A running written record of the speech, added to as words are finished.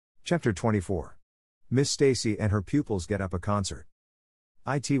Chapter 24. Miss Stacy and her pupils get up a concert.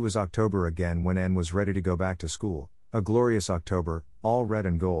 It was October again when Anne was ready to go back to school, a glorious October, all red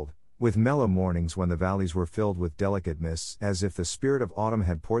and gold, with mellow mornings when the valleys were filled with delicate mists as if the spirit of autumn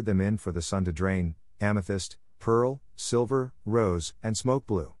had poured them in for the sun to drain, amethyst, pearl, silver, rose, and smoke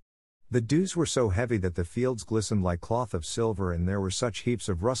blue. The dews were so heavy that the fields glistened like cloth of silver, and there were such heaps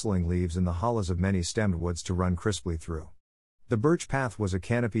of rustling leaves in the hollows of many stemmed woods to run crisply through. The birch path was a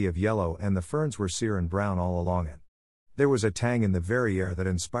canopy of yellow, and the ferns were sere and brown all along it. There was a tang in the very air that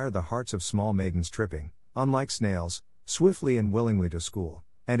inspired the hearts of small maidens tripping, unlike snails, swiftly and willingly to school,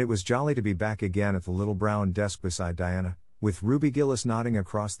 and it was jolly to be back again at the little brown desk beside Diana, with Ruby Gillis nodding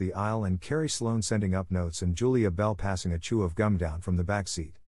across the aisle and Carrie Sloane sending up notes and Julia Bell passing a chew of gum down from the back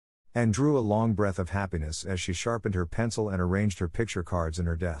seat. Anne drew a long breath of happiness as she sharpened her pencil and arranged her picture cards in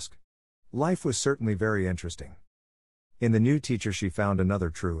her desk. Life was certainly very interesting. In the new teacher she found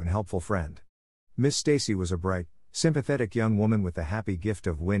another true and helpful friend. Miss Stacy was a bright, sympathetic young woman with the happy gift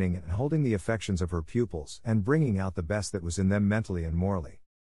of winning and holding the affections of her pupils and bringing out the best that was in them mentally and morally.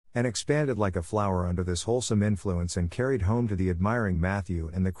 Anne expanded like a flower under this wholesome influence and carried home to the admiring Matthew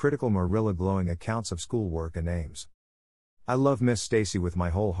and the critical Marilla glowing accounts of schoolwork and aims. I love Miss Stacy with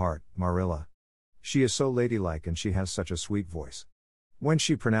my whole heart, Marilla. She is so ladylike and she has such a sweet voice. When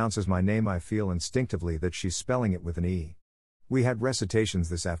she pronounces my name I feel instinctively that she's spelling it with an E. We had recitations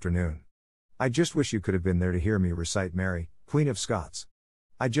this afternoon. I just wish you could have been there to hear me recite Mary, Queen of Scots.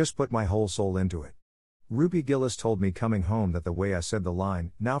 I just put my whole soul into it. Ruby Gillis told me coming home that the way I said the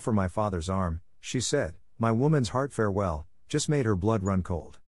line, "Now for my father's arm," she said, "My woman's heart farewell," just made her blood run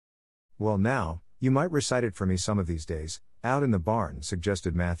cold. Well now, you might recite it for me some of these days, out in the barn,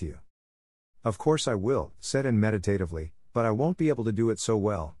 suggested Matthew. Of course I will, said Anne meditatively, but I won't be able to do it so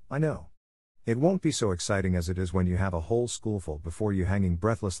well, I know. It won't be so exciting as it is when you have a whole schoolful before you hanging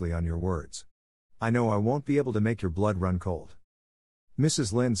breathlessly on your words. I know I won't be able to make your blood run cold.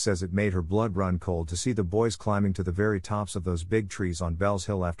 Mrs. Lynde says it made her blood run cold to see the boys climbing to the very tops of those big trees on Bell's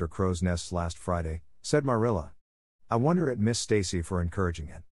Hill after crow's nests last Friday, said Marilla. I wonder at Miss Stacy for encouraging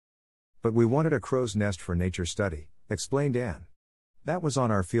it. But we wanted a crow's nest for nature study, explained Anne. That was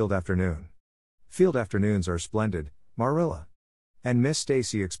on our field afternoon. Field afternoons are splendid, Marilla. And Miss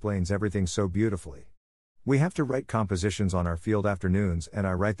Stacy explains everything so beautifully. We have to write compositions on our field afternoons and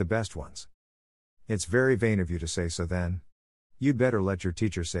I write the best ones. It's very vain of you to say so then. You'd better let your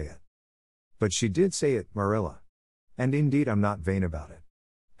teacher say it. But she did say it, Marilla. And indeed I'm not vain about it.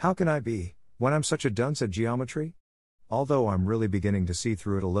 How can I be, when I'm such a dunce at geometry? Although I'm really beginning to see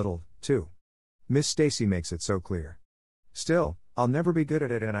through it a little, too. Miss Stacy makes it so clear. Still, I'll never be good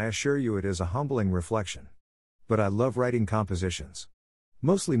at it and I assure you it is a humbling reflection. But I love writing compositions.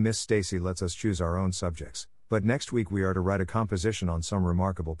 Mostly Miss Stacy lets us choose our own subjects, but next week we are to write a composition on some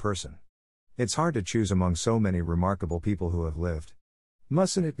remarkable person. It's hard to choose among so many remarkable people who have lived.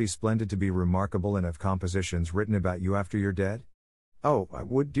 Mustn't it be splendid to be remarkable and have compositions written about you after you're dead? Oh, I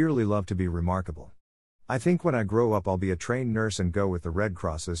would dearly love to be remarkable. I think when I grow up I'll be a trained nurse and go with the Red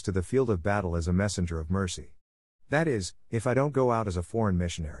Crosses to the field of battle as a messenger of mercy. That is, if I don't go out as a foreign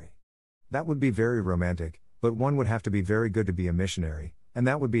missionary. That would be very romantic, but one would have to be very good to be a missionary, and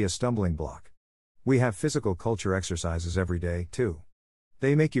that would be a stumbling block. We have physical culture exercises every day, too.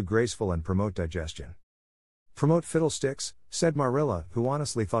 They make you graceful and promote digestion. Promote fiddlesticks, said Marilla, who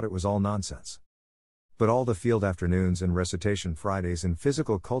honestly thought it was all nonsense. But all the field afternoons and recitation Fridays and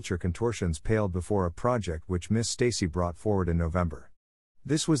physical culture contortions paled before a project which Miss Stacy brought forward in November.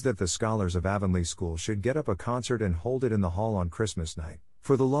 This was that the scholars of Avonlea School should get up a concert and hold it in the hall on Christmas night,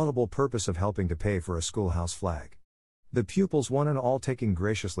 for the laudable purpose of helping to pay for a schoolhouse flag. The pupils one and all taking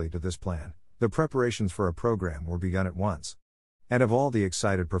graciously to this plan, the preparations for a program were begun at once. And of all the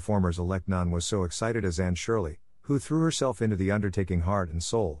excited performers-elect none was so excited as Anne Shirley, who threw herself into the undertaking heart and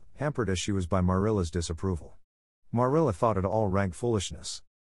soul, hampered as she was by Marilla's disapproval. Marilla thought it all rank foolishness.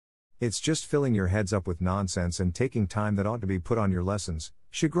 It's just filling your heads up with nonsense and taking time that ought to be put on your lessons,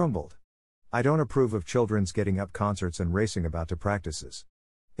 she grumbled. I don't approve of children's getting up concerts and racing about to practices.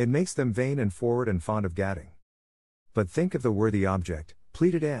 It makes them vain and forward and fond of gadding. But think of the worthy object,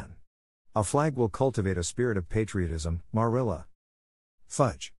 pleaded Anne. A flag will cultivate a spirit of patriotism, Marilla.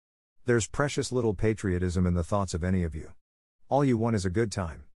 Fudge. There's precious little patriotism in the thoughts of any of you. All you want is a good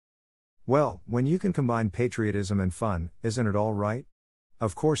time. Well, when you can combine patriotism and fun, isn't it all right?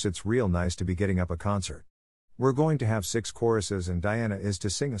 Of course it's real nice to be getting up a concert. We're going to have 6 choruses and Diana is to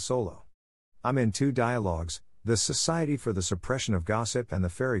sing a solo. I'm in 2 dialogues, the Society for the Suppression of Gossip and the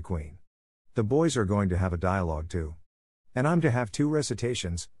Fairy Queen. The boys are going to have a dialogue too. And I'm to have 2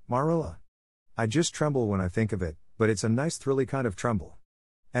 recitations, Marilla. I just tremble when I think of it, but it's a nice thrilly kind of tremble.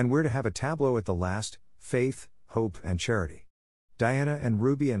 And we're to have a tableau at the last, faith, hope, and charity. Diana and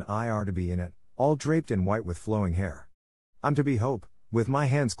Ruby and I are to be in it, all draped in white with flowing hair. I'm to be Hope, with my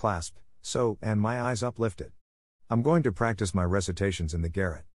hands clasped, so, and my eyes uplifted. I'm going to practice my recitations in the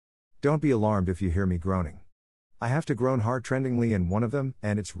garret. Don't be alarmed if you hear me groaning. I have to groan heart-rendingly in one of them,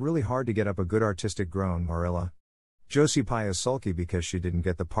 and it's really hard to get up a good artistic groan, Marilla. Josie Pye is sulky because she didn't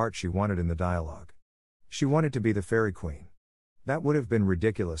get the part she wanted in the dialogue. She wanted to be the fairy queen. That would have been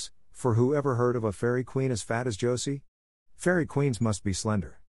ridiculous, for who ever heard of a fairy queen as fat as Josie? Fairy queens must be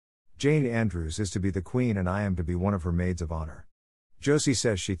slender. Jane Andrews is to be the queen and I am to be one of her maids of honor. Josie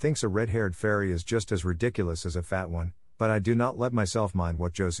says she thinks a red-haired fairy is just as ridiculous as a fat one, but I do not let myself mind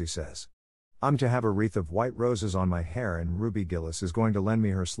what Josie says. I'm to have a wreath of white roses on my hair and Ruby Gillis is going to lend me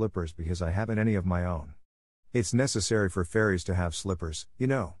her slippers because I haven't any of my own. It's necessary for fairies to have slippers, you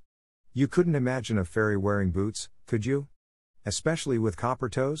know. You couldn't imagine a fairy wearing boots, could you? Especially with copper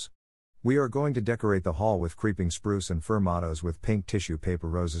toes? We are going to decorate the hall with creeping spruce and fir mottos with pink tissue paper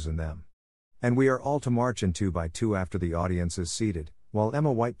roses in them. And we are all to march in 2 by 2 after the audience is seated, while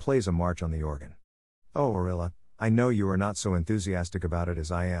Emma White plays a march on the organ. Oh Marilla, I know you are not so enthusiastic about it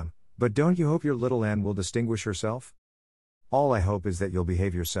as I am, but don't you hope your little Anne will distinguish herself? All I hope is that you'll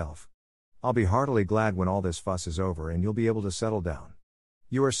behave yourself. I'll be heartily glad when all this fuss is over and you'll be able to settle down.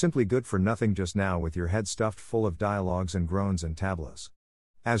 You are simply good for nothing just now with your head stuffed full of dialogues and groans and tableaus.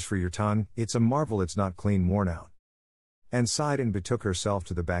 As for your tongue, it's a marvel it's not clean worn out. Anne sighed and betook herself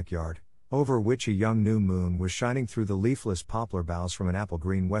to the backyard, over which a young new moon was shining through the leafless poplar boughs from an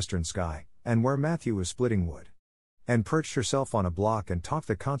apple-green western sky, and where Matthew was splitting wood. Anne perched herself on a block and talked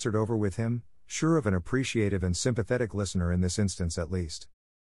the concert over with him, sure of an appreciative and sympathetic listener in this instance at least.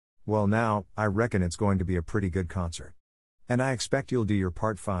 Well now, I reckon it's going to be a pretty good concert. And I expect you'll do your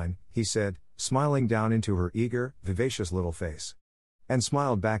part fine, he said, smiling down into her eager, vivacious little face. Anne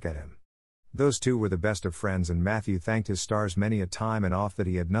smiled back at him. Those two were the best of friends and Matthew thanked his stars many a time and oft that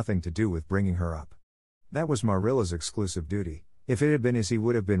he had nothing to do with bringing her up. That was Marilla's exclusive duty. If it had been his he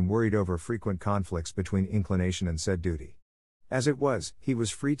would have been worried over frequent conflicts between inclination and said duty. As it was, he was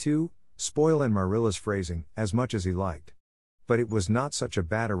free to spoil in Marilla's phrasing as much as he liked. But it was not such a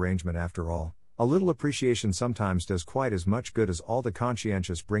bad arrangement after all. A little appreciation sometimes does quite as much good as all the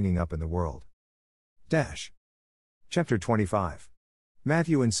conscientious bringing up in the world. Chapter 25.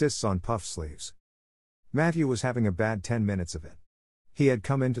 Matthew insists on puff sleeves. Matthew was having a bad 10 minutes of it. He had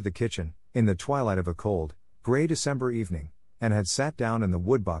come into the kitchen, in the twilight of a cold, gray December evening, and had sat down in the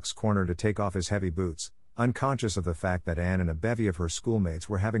woodbox corner to take off his heavy boots, unconscious of the fact that Anne and a bevy of her schoolmates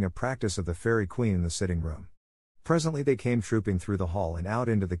were having a practice of the Fairy Queen in the sitting room. Presently they came trooping through the hall and out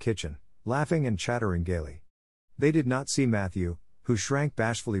into the kitchen, laughing and chattering gaily. They did not see Matthew, who shrank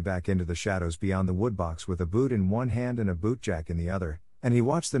bashfully back into the shadows beyond the woodbox with a boot in one hand and a bootjack in the other, and he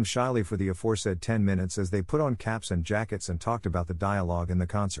watched them shyly for the aforesaid 10 minutes as they put on caps and jackets and talked about the dialogue in the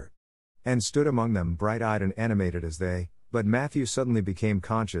concert. Anne stood among them bright-eyed and animated as they, but Matthew suddenly became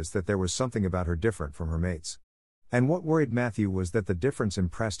conscious that there was something about her different from her mates. And what worried Matthew was that the difference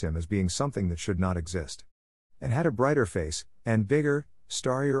impressed him as being something that should not exist. Anne had a brighter face, and bigger,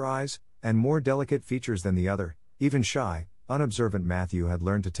 starrier eyes, and more delicate features than the other. Even shy, unobservant Matthew had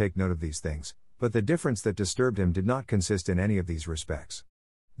learned to take note of these things, but the difference that disturbed him did not consist in any of these respects.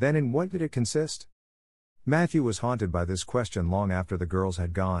 Then in what did it consist? Matthew was haunted by this question long after the girls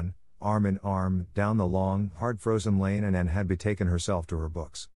had gone, arm in arm, down the long, hard-frozen lane and Anne had betaken herself to her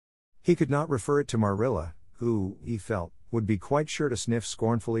books. He could not refer it to Marilla, who, he felt, would be quite sure to sniff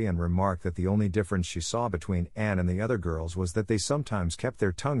scornfully and remark that the only difference she saw between Anne and the other girls was that they sometimes kept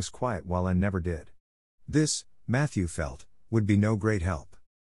their tongues quiet while Anne never did. This, Matthew felt, would be no great help.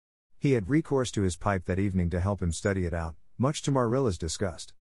 He had recourse to his pipe that evening to help him study it out, much to Marilla's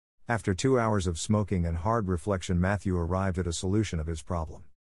disgust. After 2 hours of smoking and hard reflection Matthew arrived at a solution of his problem.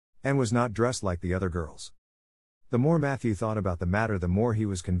 Anne was not dressed like the other girls. The more Matthew thought about the matter the more he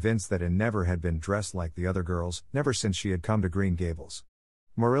was convinced that Anne never had been dressed like the other girls, never since she had come to Green Gables.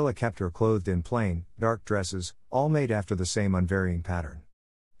 Marilla kept her clothed in plain, dark dresses, all made after the same unvarying pattern.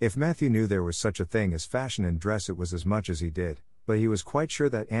 If Matthew knew there was such a thing as fashion in dress it was as much as he did, but he was quite sure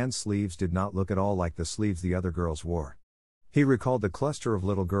that Anne's sleeves did not look at all like the sleeves the other girls wore. He recalled the cluster of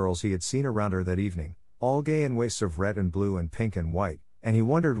little girls he had seen around her that evening, all gay in waists of red and blue and pink and white, and he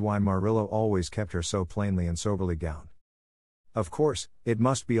wondered why Marilla always kept her so plainly and soberly gowned. Of course, it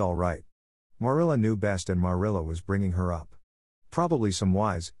must be all right. Marilla knew best and Marilla was bringing her up. Probably some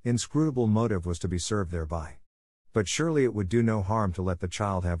wise, inscrutable motive was to be served thereby. But surely it would do no harm to let the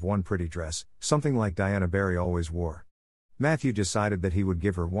child have one pretty dress, something like Diana Barry always wore. Matthew decided that he would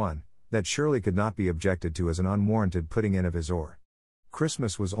give her one, that surely could not be objected to as an unwarranted putting in of his oar.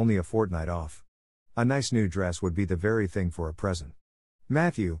 Christmas was only a fortnight off. A nice new dress would be the very thing for a present.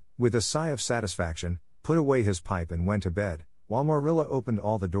 Matthew, with a sigh of satisfaction, put away his pipe and went to bed, while Marilla opened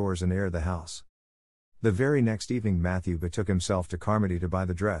all the doors and aired the house. The very next evening Matthew betook himself to Carmody to buy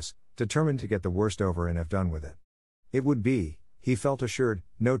the dress, determined to get the worst over and have done with it. It would be, he felt assured,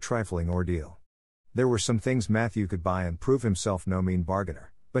 no trifling ordeal. There were some things Matthew could buy and prove himself no mean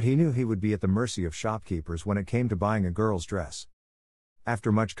bargainer, but he knew he would be at the mercy of shopkeepers when it came to buying a girl's dress.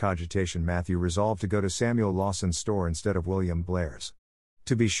 After much cogitation Matthew resolved to go to Samuel Lawson's store instead of William Blair's.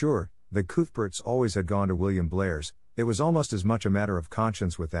 To be sure, the Cuthberts always had gone to William Blair's. It was almost as much a matter of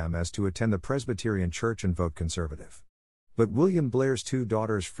conscience with them as to attend the Presbyterian church and vote Conservative. But William Blair's 2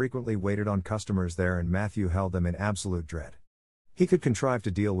 daughters frequently waited on customers there and Matthew held them in absolute dread. He could contrive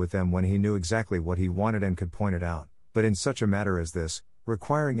to deal with them when he knew exactly what he wanted and could point it out, but in such a matter as this,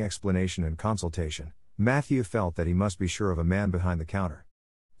 requiring explanation and consultation, Matthew felt that he must be sure of a man behind the counter.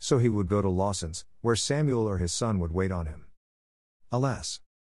 So he would go to Lawson's, where Samuel or his son would wait on him. Alas!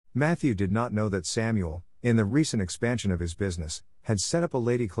 Matthew did not know that Samuel, in the recent expansion of his business, had set up a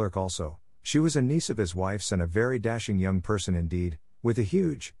lady clerk also. She was a niece of his wife's and a very dashing young person indeed, with a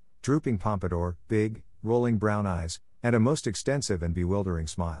huge, drooping pompadour, big, rolling brown eyes, and a most extensive and bewildering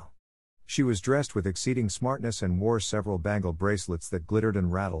smile. She was dressed with exceeding smartness and wore several bangle bracelets that glittered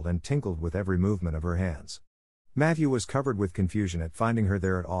and rattled and tinkled with every movement of her hands. Matthew was covered with confusion at finding her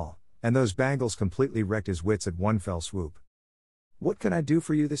there at all, and those bangles completely wrecked his wits at one fell swoop. "What can I do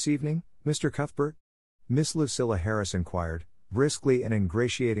for you this evening, Mr. Cuthbert?" Miss Lucilla Harris inquired, briskly and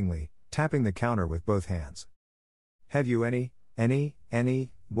ingratiatingly, tapping the counter with both hands. "Have you any,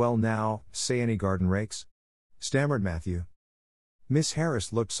 well now, say any garden rakes?" stammered Matthew. Miss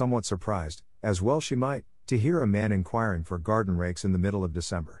Harris looked somewhat surprised, as well she might, to hear a man inquiring for garden rakes in the middle of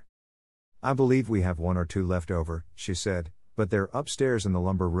December. "I believe we have 1 or 2 left over," she said, "but they're upstairs in the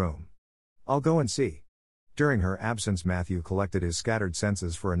lumber room. I'll go and see." During her absence Matthew collected his scattered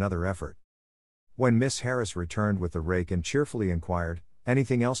senses for another effort. When Miss Harris returned with the rake and cheerfully inquired,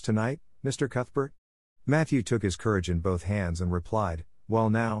 "Anything else tonight, Mr. Cuthbert?" Matthew took his courage in both hands and replied, "Well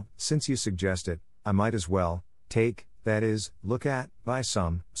now, since you suggest it, I might as well look at, buy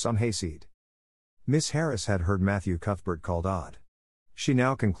some hayseed." Miss Harris had heard Matthew Cuthbert called odd. She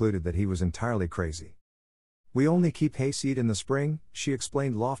now concluded that he was entirely crazy. "We only keep hayseed in the spring," she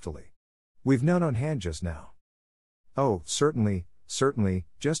explained loftily. "We've none on hand just now." "Oh, certainly,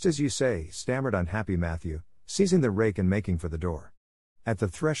 just as you say," stammered unhappy Matthew, seizing the rake and making for the door. At the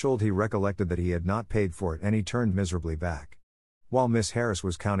threshold he recollected that he had not paid for it and he turned miserably back. While Miss Harris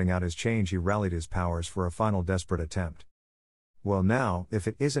was counting out his change he rallied his powers for a final desperate attempt. "Well now, if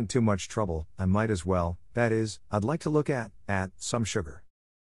it isn't too much trouble, I might as well, I'd like to look at some sugar."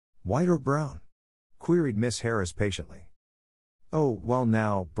 "White or brown?" queried Miss Harris patiently. "Oh, well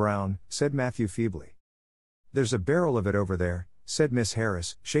now, brown," said Matthew feebly. "There's a barrel of it over there," said Miss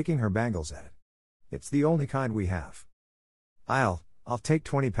Harris, shaking her bangles at it. "It's the only kind we have." I'll take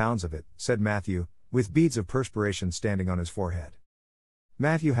 20 pounds of it," said Matthew, with beads of perspiration standing on his forehead.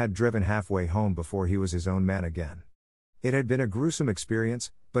 Matthew had driven halfway home before he was his own man again. It had been a gruesome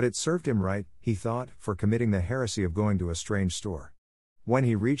experience, but it served him right, he thought, for committing the heresy of going to a strange store. When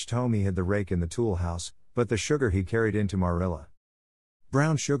he reached home he hid the rake in the tool house, but the sugar he carried into Marilla.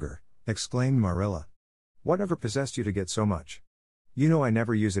 "Brown sugar," exclaimed Marilla. "Whatever possessed you to get so much? You know I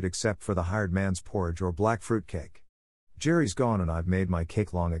never use it except for the hired man's porridge or black fruit cake. Jerry's gone and I've made my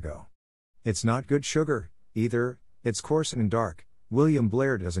cake long ago. It's not good sugar, either, it's coarse and dark. William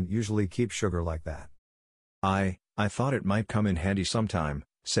Blair doesn't usually keep sugar like that." I thought it might come in handy sometime,"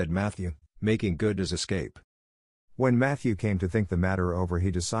 said Matthew, making good his escape. When Matthew came to think the matter over he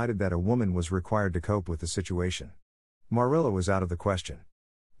decided that a woman was required to cope with the situation. Marilla was out of the question.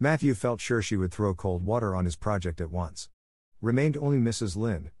 Matthew felt sure she would throw cold water on his project at once. Remained only Mrs.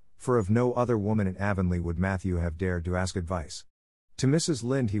 Lynde, for of no other woman in Avonlea would Matthew have dared to ask advice. To Mrs.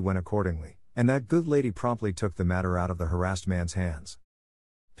 Lynde he went accordingly, and that good lady promptly took the matter out of the harassed man's hands.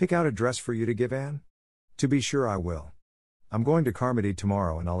 "Pick out a dress for you to give Anne?" "To be sure I will. I'm going to Carmody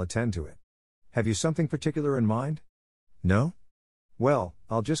tomorrow and I'll attend to it. Have you something particular in mind?" "No?" "Well,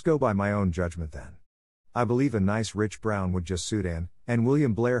 I'll just go by my own judgment then. I believe a nice rich brown would just suit Anne, and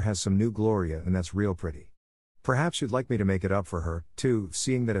William Blair has some new Gloria and that's real pretty. Perhaps you'd like me to make it up for her, too,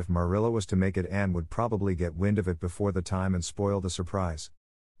 seeing that if Marilla was to make it Anne would probably get wind of it before the time and spoil the surprise."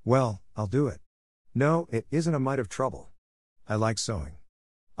 "Well, I'll do it. No, it isn't a mite of trouble. I like sewing.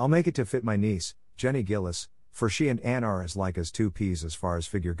 I'll make it to fit my niece, Jenny Gillis, for she and Anne are as like as 2 peas as far as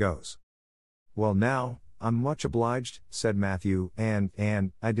figure goes." "Well now, I'm much obliged," said Matthew, and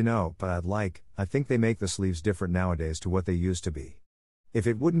I dunno, but I think they make the sleeves different nowadays to what they used to be. If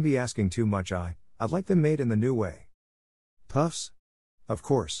it wouldn't be asking too much, I'd like them made in the new way. Puffs? Of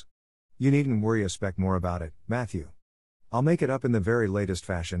course. You needn't worry a speck more about it, Matthew. I'll make it up in the very latest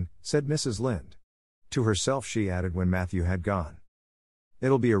fashion, said Mrs. Lynde. To herself she added when Matthew had gone.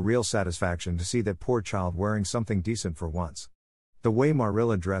 It'll be a real satisfaction to see that poor child wearing something decent for once. The way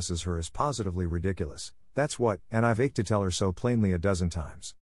Marilla dresses her is positively ridiculous, that's what, and I've ached to tell her so plainly a dozen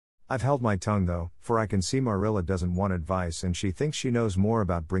times. I've held my tongue though, for I can see Marilla doesn't want advice and she thinks she knows more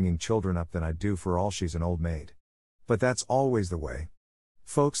about bringing children up than I do for all she's an old maid. But that's always the way.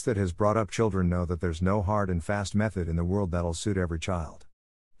 Folks that has brought up children know that there's no hard and fast method in the world that'll suit every child.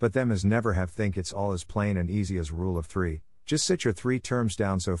 But them as never have think it's all as plain and easy as rule of 3, just sit your 3 terms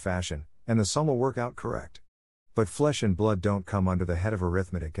down so fashion, and the sum will work out correct. But flesh and blood don't come under the head of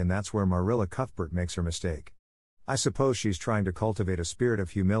arithmetic, and that's where Marilla Cuthbert makes her mistake. I suppose she's trying to cultivate a spirit of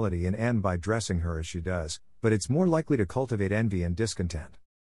humility in Anne by dressing her as she does, but it's more likely to cultivate envy and discontent.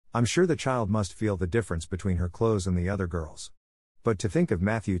 I'm sure the child must feel the difference between her clothes and the other girls. But to think of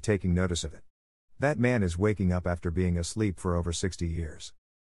Matthew taking notice of it. That man is waking up after being asleep for over 60 years.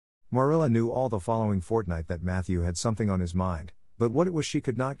 Marilla knew all the following fortnight that Matthew had something on his mind, but what it was she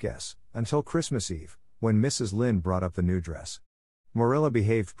could not guess, until Christmas Eve, when Mrs. Lynde brought up the new dress. Marilla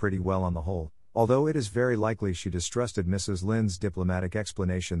behaved pretty well on the whole, although it is very likely she distrusted Mrs. Lynde's diplomatic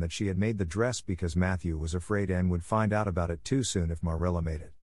explanation that she had made the dress because Matthew was afraid Anne would find out about it too soon if Marilla made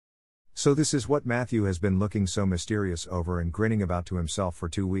it. So this is what Matthew has been looking so mysterious over and grinning about to himself for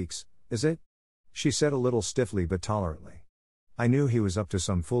 2 weeks, is it? She said a little stiffly but tolerantly. I knew he was up to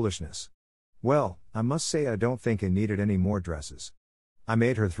some foolishness. Well, I must say I don't think he needed any more dresses. I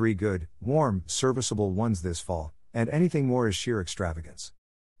made her 3 good, warm, serviceable ones this fall, and anything more is sheer extravagance.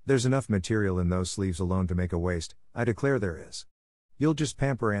 There's enough material in those sleeves alone to make a waist, I declare there is. You'll just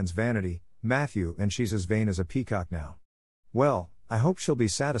pamper Anne's vanity, Matthew, and she's as vain as a peacock now. Well, I hope she'll be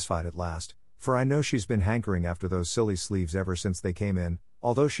satisfied at last, for I know she's been hankering after those silly sleeves ever since they came in,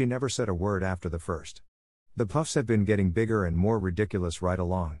 although she never said a word after the first. The puffs have been getting bigger and more ridiculous right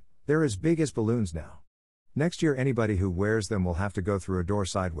along, they're as big as balloons now. Next year anybody who wears them will have to go through a door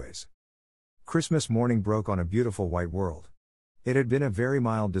sideways. Christmas morning broke on a beautiful white world. It had been a very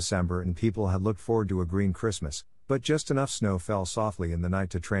mild December and people had looked forward to a green Christmas, but just enough snow fell softly in the night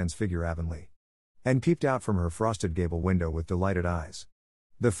to transfigure Avonlea. Anne peeped out from her frosted gable window with delighted eyes.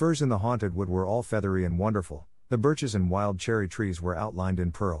 The firs in the haunted wood were all feathery and wonderful, the birches and wild cherry trees were outlined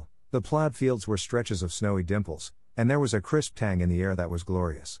in pearl, the plowed fields were stretches of snowy dimples, and there was a crisp tang in the air that was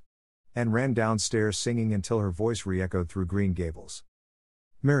glorious. Anne ran downstairs singing until her voice re-echoed through Green Gables.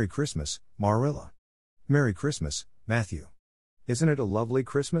 Merry Christmas, Marilla. Merry Christmas, Matthew. Isn't it a lovely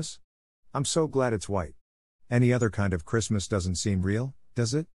Christmas? I'm so glad it's white. Any other kind of Christmas doesn't seem real,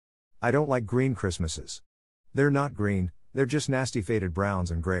 does it? I don't like green Christmases. They're not green, they're just nasty faded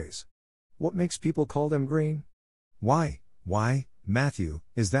browns and grays. What makes people call them green? Why, Matthew,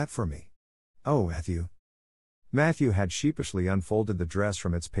 is that for me? Oh, Matthew. Matthew had sheepishly unfolded the dress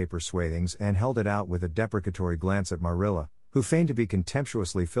from its paper swathings and held it out with a deprecatory glance at Marilla, who feigned to be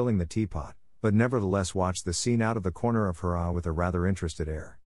contemptuously filling the teapot, but nevertheless watched the scene out of the corner of her eye with a rather interested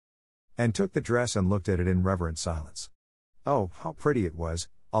air. Anne took the dress and looked at it in reverent silence. Oh, how pretty it was,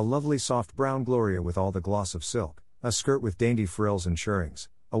 a lovely soft brown gloria with all the gloss of silk, a skirt with dainty frills and shirrings,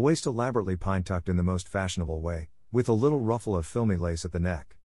 a waist elaborately pine-tucked in the most fashionable way, with a little ruffle of filmy lace at the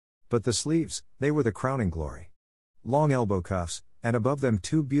neck. But the sleeves, they were the crowning glory. Long elbow cuffs, and above them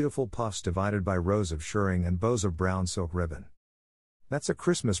 2 beautiful puffs divided by rows of shirring and bows of brown silk ribbon. That's a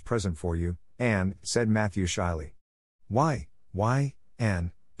Christmas present for you, Anne, said Matthew shyly. Why,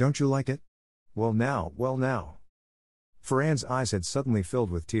 Anne, don't you like it? Well now. For Anne's eyes had suddenly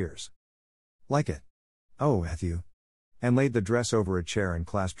filled with tears. Like it? Oh, Matthew. Anne laid the dress over a chair and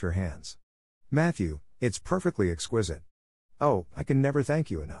clasped her hands. Matthew, it's perfectly exquisite. Oh, I can never thank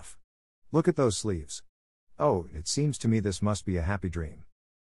you enough. Look at those sleeves. Oh, it seems to me this must be a happy dream.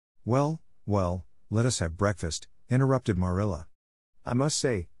 Well, let us have breakfast, interrupted Marilla. I must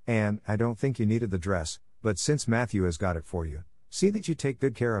say, Anne, I don't think you needed the dress, but since Matthew has got it for you, see that you take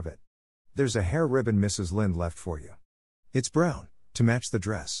good care of it. There's a hair ribbon Mrs. Lynde left for you. It's brown, to match the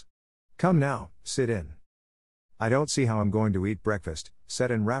dress. Come now, sit in. I don't see how I'm going to eat breakfast,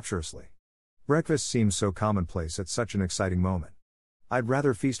 said Anne rapturously. Breakfast seems so commonplace at such an exciting moment. I'd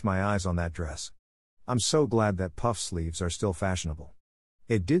rather feast my eyes on that dress. I'm so glad that puff sleeves are still fashionable.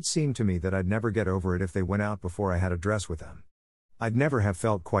 It did seem to me that I'd never get over it if they went out before I had a dress with them. I'd never have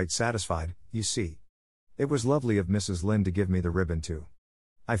felt quite satisfied, you see. It was lovely of Mrs. Lynde to give me the ribbon too.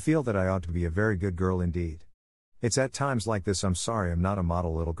 I feel that I ought to be a very good girl indeed. It's at times like this I'm sorry I'm not a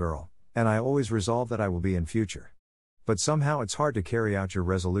model little girl, and I always resolve that I will be in future. But somehow it's hard to carry out your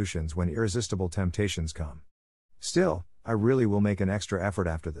resolutions when irresistible temptations come. Still, I really will make an extra effort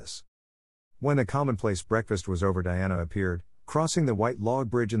after this. When the commonplace breakfast was over, Diana appeared, crossing the white log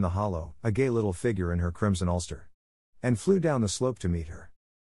bridge in the hollow, a gay little figure in her crimson ulster. And flew down the slope to meet her.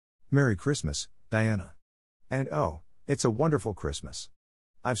 "Merry Christmas, Diana. And oh, it's a wonderful Christmas.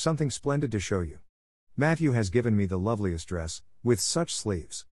 I've something splendid to show you. Matthew has given me the loveliest dress, with such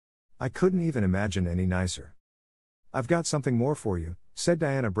sleeves. I couldn't even imagine any nicer. I've got something more for you," said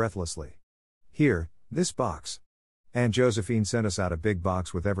Diana breathlessly. "Here, this box. Aunt Josephine sent us out a big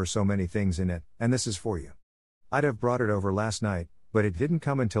box with ever so many things in it, and this is for you. I'd have brought it over last night, but it didn't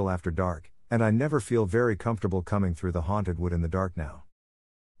come until after dark, and I never feel very comfortable coming through the haunted wood in the dark now."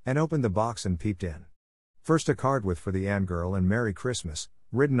 And opened the box and peeped in. First a card with "For the Ann girl and Merry Christmas,"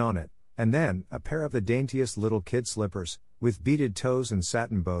 written on it, and then a pair of the daintiest little kid slippers, with beaded toes and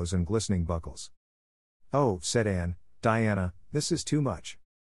satin bows and glistening buckles. "Oh," said Anne, "Diana, this is too much.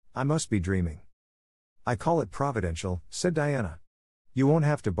 I must be dreaming." "I call it providential," said Diana. "You won't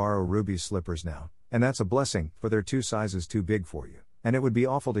have to borrow Ruby's slippers now, and that's a blessing, for they're 2 sizes too big for you, and it would be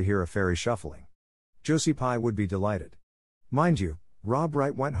awful to hear a fairy shuffling. Josie Pye would be delighted. Mind you, Rob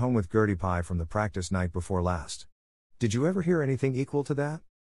Wright went home with Gertie Pye from the practice night before last. Did you ever hear anything equal to that?"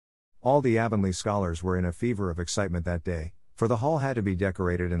 All the Avonlea scholars were in a fever of excitement that day, for the hall had to be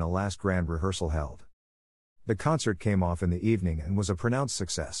decorated and a last grand rehearsal held. The concert came off in the evening and was a pronounced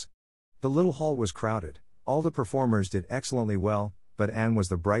success. The little hall was crowded, all the performers did excellently well, but Anne was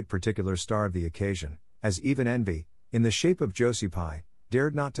the bright particular star of the occasion, as even envy, in the shape of Josie Pye,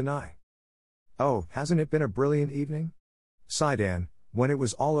 dared not deny. "Oh, hasn't it been a brilliant evening?" sighed Anne, when it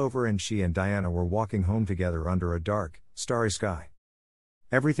was all over and she and Diana were walking home together under a dark, starry sky.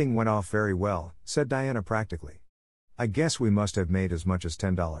 "Everything went off very well," said Diana practically. "I guess we must have made as much as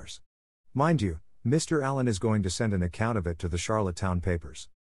 $10. Mind you, Mr. Allen is going to send an account of it to the Charlottetown papers."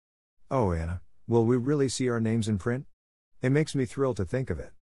 "Oh, Anna, will we really see our names in print? It makes me thrill to think of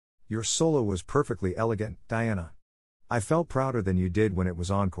it. Your solo was perfectly elegant, Diana. I felt prouder than you did when it was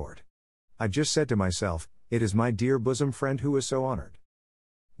encored. I just said to myself, it is my dear bosom friend who is so honored."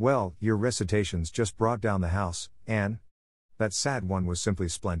 "Well, your recitations just brought down the house, Anne. That sad one was simply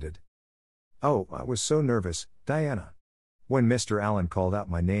splendid." "Oh, I was so nervous, Diana. When Mr. Allen called out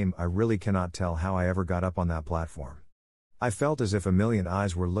my name, I really cannot tell how I ever got up on that platform. I felt as if a million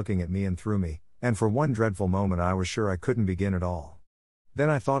eyes were looking at me and through me, and for one dreadful moment I was sure I couldn't begin at all. Then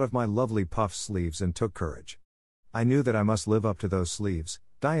I thought of my lovely puffed sleeves and took courage. I knew that I must live up to those sleeves,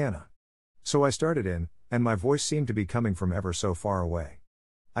 Diana. So I started in, and my voice seemed to be coming from ever so far away.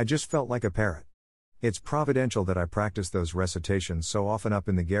 I just felt like a parrot. It's providential that I practiced those recitations so often up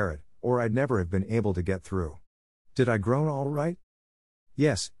in the garret, or I'd never have been able to get through. Did I groan all right?"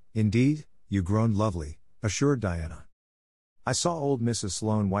 "Yes, indeed, you groaned lovely," assured Diana. "I saw old Mrs.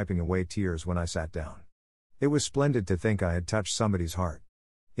 Sloane wiping away tears when I sat down. It was splendid to think I had touched somebody's heart.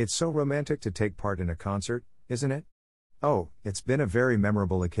 It's so romantic to take part in a concert, isn't it? Oh, it's been a very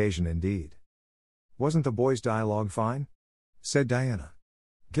memorable occasion indeed." "Wasn't the boys' dialogue fine?" said Diana.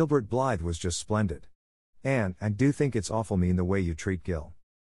 "Gilbert Blythe was just splendid. And I do think it's awful mean the way you treat Gil.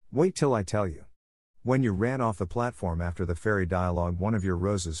 Wait till I tell you. When you ran off the platform after the fairy dialogue, one of your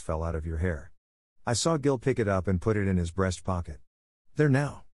roses fell out of your hair. I saw Gil pick it up and put it in his breast pocket. There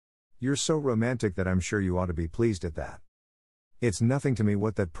now. You're so romantic that I'm sure you ought to be pleased at that." "It's nothing to me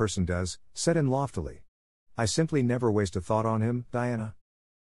what that person does," said Anne loftily. "I simply never waste a thought on him, Diana."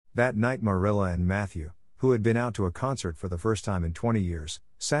 That night Marilla and Matthew, who had been out to a concert for the first time in 20 years,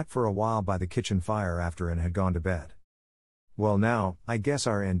 sat for a while by the kitchen fire after Anne had gone to bed. "Well now, I guess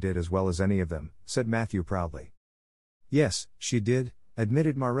our Anne did as well as any of them," said Matthew proudly. "Yes, she did,"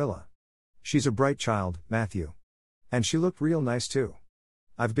 admitted Marilla. "She's a bright child, Matthew. And she looked real nice too.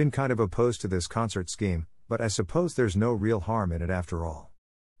 I've been kind of opposed to this concert scheme, but I suppose there's no real harm in it after all.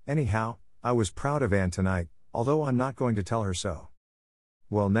 Anyhow, I was proud of Anne tonight, although I'm not going to tell her so."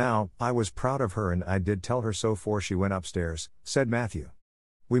 "Well now, I was proud of her and I did tell her so 'fore she went upstairs," said Matthew.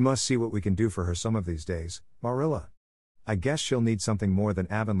 "We must see what we can do for her some of these days, Marilla. I guess she'll need something more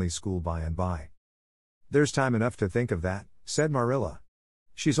than Avonlea school by and by." "There's time enough to think of that," said Marilla.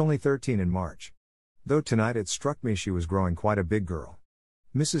 "She's only 13 in March. Though tonight it struck me she was growing quite a big girl.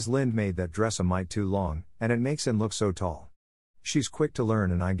 Mrs. Lynde made that dress a mite too long, and it makes Anne look so tall. She's quick to learn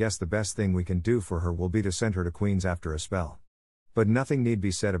and I guess the best thing we can do for her will be to send her to Queen's after a spell. But nothing need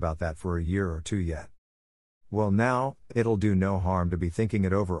be said about that for a year or two yet." "Well now, it'll do no harm to be thinking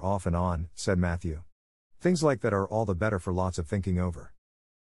it over off and on," said Matthew. "Things like that are all the better for lots of thinking over."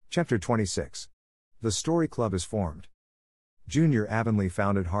 Chapter 26. The Story Club is formed. Junior Avonlea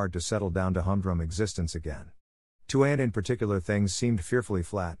found it hard to settle down to humdrum existence again. To Anne in particular, things seemed fearfully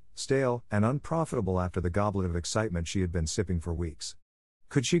flat, stale, and unprofitable after the goblet of excitement she had been sipping for weeks.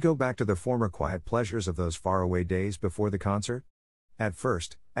 Could she go back to the former quiet pleasures of those faraway days before the concert? At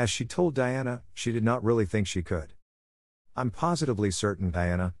first, as she told Diana, she did not really think she could. "I'm positively certain,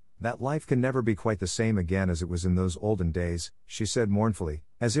 Diana, that life can never be quite the same again as it was in those olden days," she said mournfully,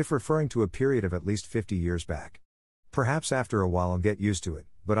 as if referring to a period of at least 50 years back. "Perhaps after a while I'll get used to it,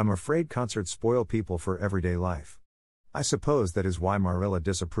 but I'm afraid concerts spoil people for everyday life. I suppose that is why Marilla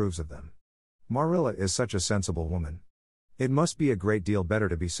disapproves of them. Marilla is such a sensible woman. It must be a great deal better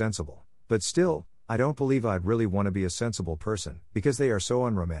to be sensible, but still, I don't believe I'd really want to be a sensible person, because they are so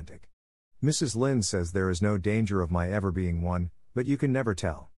unromantic. Mrs. Lynde says there is no danger of my ever being one, but you can never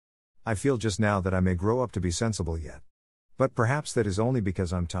tell. I feel just now that I may grow up to be sensible yet. But perhaps that is only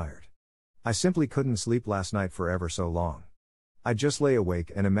because I'm tired. I simply couldn't sleep last night for ever so long. I just lay awake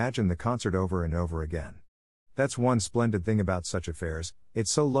and imagine the concert over and over again. That's one splendid thing about such affairs,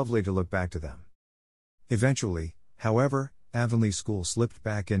 it's so lovely to look back to them." Eventually, however, Avonlea School slipped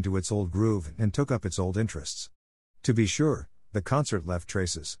back into its old groove and took up its old interests. To be sure, the concert left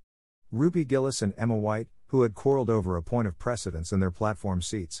traces. Ruby Gillis and Emma White, who had quarreled over a point of precedence in their platform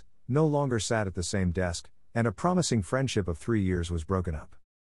seats, no longer sat at the same desk, and a promising friendship of 3 years was broken up.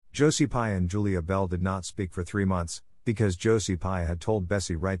 Josie Pye and Julia Bell did not speak for 3 months, because Josie Pye had told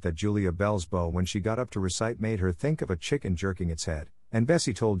Bessie Wright that Julia Bell's bow when she got up to recite made her think of a chicken jerking its head, and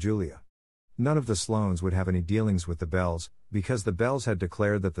Bessie told Julia. None of the Sloanes would have any dealings with the Bells, because the Bells had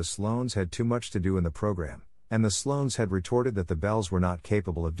declared that the Sloanes had too much to do in the program, and the Sloanes had retorted that the Bells were not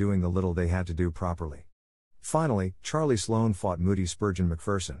capable of doing the little they had to do properly. Finally, Charlie Sloane fought Moody Spurgeon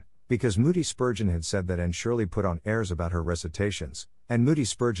McPherson, because Moody Spurgeon had said that Anne Shirley put on airs about her recitations, and Moody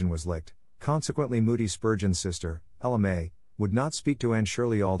Spurgeon was licked. Consequently, Moody Spurgeon's sister, Ella May, would not speak to Anne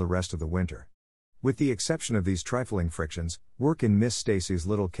Shirley all the rest of the winter. With the exception of these trifling frictions, work in Miss Stacy's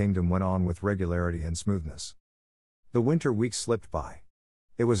little kingdom went on with regularity and smoothness. The winter weeks slipped by.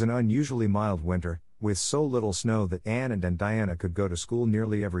 It was an unusually mild winter, with so little snow that Anne and Diana could go to school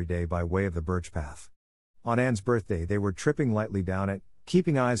nearly every day by way of the birch path. On Anne's birthday they were tripping lightly down it,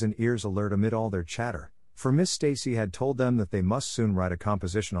 keeping eyes and ears alert amid all their chatter, for Miss Stacy had told them that they must soon write a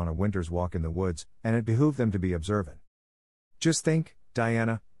composition on a winter's walk in the woods, and it behooved them to be observant. "Just think,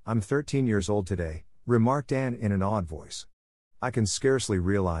 Diana, I'm 13 years old today," remarked Anne in an awed voice. "I can scarcely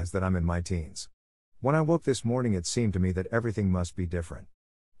realize that I'm in my teens. When I woke this morning it seemed to me that everything must be different.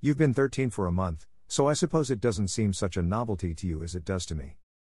 You've been 13 for a month, so I suppose it doesn't seem such a novelty to you as it does to me.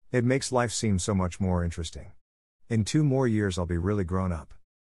 It makes life seem so much more interesting. In 2 more years I'll be really grown up.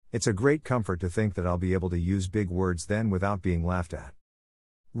 It's a great comfort to think that I'll be able to use big words then without being laughed at."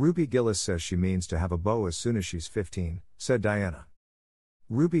 "Ruby Gillis says she means to have a beau as soon as she's 15, said Diana.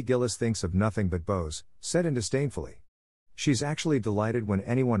 "Ruby Gillis thinks of nothing but beaux," said Anne disdainfully. "She's actually delighted when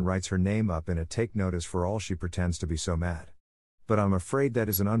anyone writes her name up in a take notice for all she pretends to be so mad. But I'm afraid that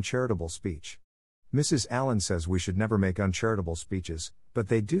is an uncharitable speech. Mrs. Allen says we should never make uncharitable speeches, but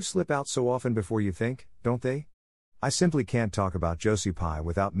they do slip out so often before you think, don't they? I simply can't talk about Josie Pye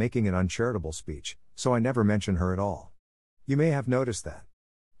without making an uncharitable speech, so I never mention her at all. You may have noticed that.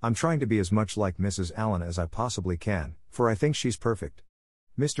 I'm trying to be as much like Mrs. Allen as I possibly can, for I think she's perfect.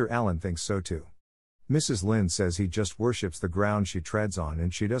 Mr. Allen thinks so too. Mrs. Lynde says he just worships the ground she treads on,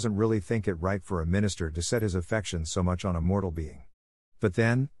 and she doesn't really think it right for a minister to set his affections so much on a mortal being. But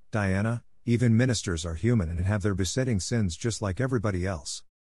then, Diana, even ministers are human and have their besetting sins just like everybody else.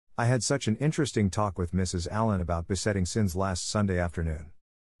 I had such an interesting talk with Mrs. Allen about besetting sins last Sunday afternoon.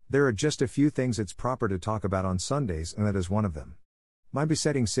 There are just a few things it's proper to talk about on Sundays, and that is one of them. My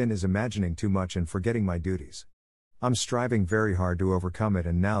besetting sin is imagining too much and forgetting my duties. I'm striving very hard to overcome it,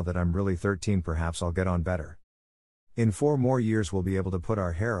 and now that I'm really 13 perhaps I'll get on better. In 4 more years we'll be able to put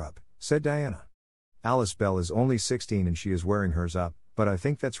our hair up, said Diana. Alice Bell is only 16 and she is wearing hers up, but I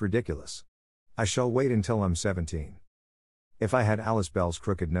think that's ridiculous. I shall wait until I'm 17. If I had Alice Bell's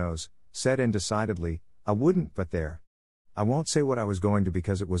crooked nose, said Anne decidedly, I wouldn't, but there. I won't say what I was going to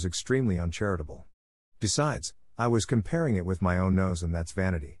because it was extremely uncharitable. Besides, I was comparing it with my own nose, and that's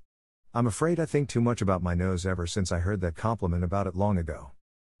vanity. I'm afraid I think too much about my nose ever since I heard that compliment about it long ago.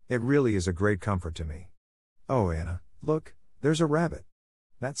 It really is a great comfort to me. Oh Anna, look, there's a rabbit.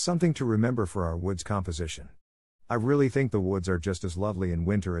 That's something to remember for our woods composition. I really think the woods are just as lovely in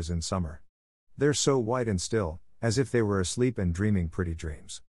winter as in summer. They're so white and still, as if they were asleep and dreaming pretty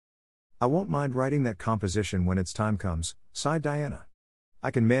dreams. I won't mind writing that composition when its time comes, sighed Diana.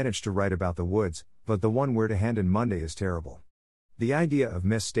 I can manage to write about the woods, but the one we're to hand in Monday is terrible. The idea of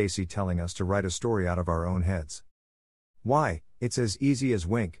Miss Stacy telling us to write a story out of our own heads. Why, it's as easy as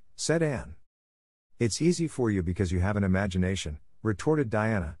wink, said Anne. It's easy for you because you have an imagination, retorted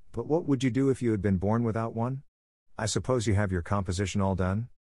Diana, but what would you do if you had been born without one? I suppose you have your composition all done?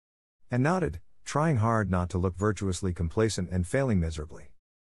 Anne nodded, trying hard not to look virtuously complacent and failing miserably.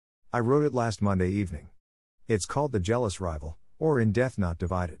 I wrote it last Monday evening. It's called The Jealous Rival, or In Death Not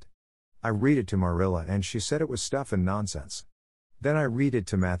Divided. I read it to Marilla and she said it was stuff and nonsense. Then I read it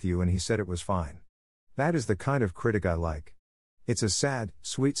to Matthew and he said it was fine. That is the kind of critic I like. It's a sad,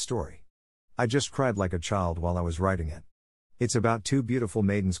 sweet story. I just cried like a child while I was writing it. It's about two beautiful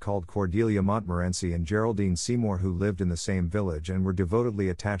maidens called Cordelia Montmorency and Geraldine Seymour who lived in the same village and were devotedly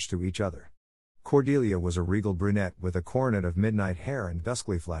attached to each other. Cordelia was a regal brunette with a coronet of midnight hair and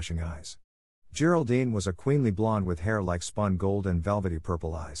duskly flashing eyes. Geraldine was a queenly blonde with hair like spun gold and velvety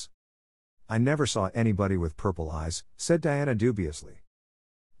purple eyes. I never saw anybody with purple eyes, said Diana dubiously.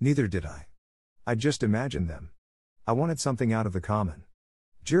 Neither did I. I just imagined them. I wanted something out of the common.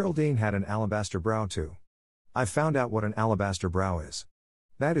 Geraldine had an alabaster brow too. I found out what an alabaster brow is.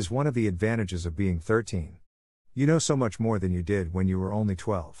 That is one of the advantages of being 13. You know so much more than you did when you were only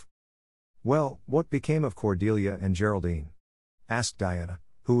 12. Well, what became of Cordelia and Geraldine? Asked Diana,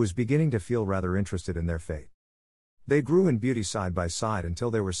 who was beginning to feel rather interested in their fate. They grew in beauty side by side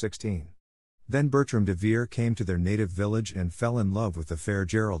until they were 16. Then Bertram de Vere came to their native village and fell in love with the fair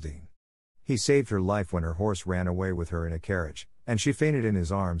Geraldine. He saved her life when her horse ran away with her in a carriage, and she fainted in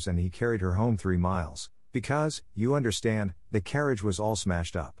his arms and he carried her home 3 miles, because, you understand, the carriage was all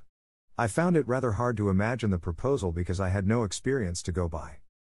smashed up. I found it rather hard to imagine the proposal because I had no experience to go by.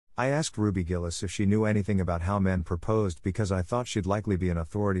 I asked Ruby Gillis if she knew anything about how men proposed because I thought she'd likely be an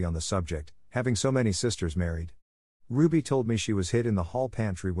authority on the subject, having so many sisters married. Ruby told me she was hid in the hall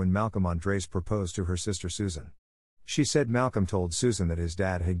pantry when Malcolm Andres proposed to her sister Susan. She said Malcolm told Susan that his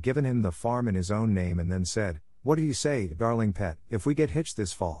dad had given him the farm in his own name and then said, "What do you say, darling pet, if we get hitched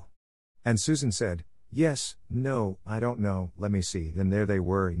this fall?" And Susan said, "Yes, no, I don't know, let me see," then there they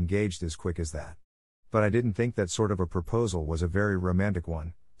were engaged as quick as that. But I didn't think that sort of a proposal was a very romantic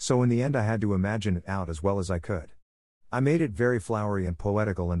one, so in the end I had to imagine it out as well as I could. I made it very flowery and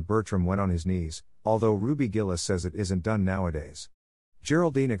poetical and Bertram went on his knees, although Ruby Gillis says it isn't done nowadays.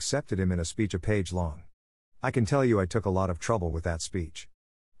 Geraldine accepted him in a speech a page long. I can tell you I took a lot of trouble with that speech.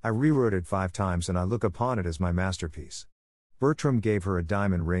 I rewrote it 5 times and I look upon it as my masterpiece. Bertram gave her a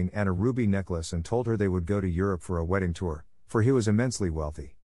diamond ring and a ruby necklace and told her they would go to Europe for a wedding tour, for he was immensely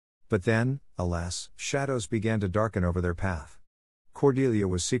wealthy. But then, alas, shadows began to darken over their path. Cordelia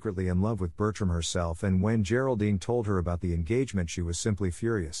was secretly in love with Bertram herself, and when Geraldine told her about the engagement she was simply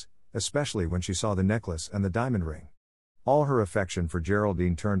furious, especially when she saw the necklace and the diamond ring. All her affection for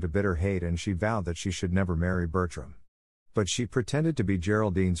Geraldine turned to bitter hate and she vowed that she should never marry Bertram. But she pretended to be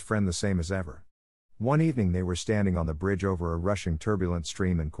Geraldine's friend the same as ever. One evening they were standing on the bridge over a rushing turbulent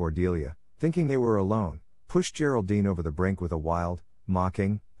stream and Cordelia, thinking they were alone, pushed Geraldine over the brink with a wild,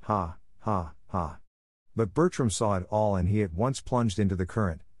 mocking, "Ha, ha, ha." But Bertram saw it all and he at once plunged into the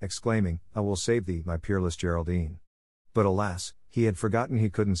current, exclaiming, "I will save thee, my peerless Geraldine." But alas, he had forgotten he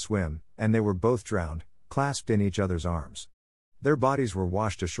couldn't swim, and they were both drowned, clasped in each other's arms. Their bodies were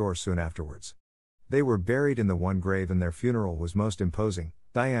washed ashore soon afterwards. They were buried in the one grave and their funeral was most imposing,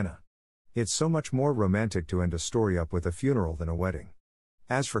 Diana. It's so much more romantic to end a story up with a funeral than a wedding.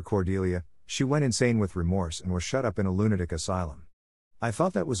 As for Cordelia, she went insane with remorse and was shut up in a lunatic asylum. I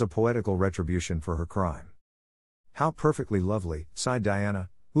thought that was a poetical retribution for her crime. How perfectly lovely, sighed Diana,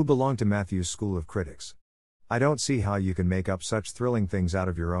 who belonged to Matthew's school of critics. I don't see how you can make up such thrilling things out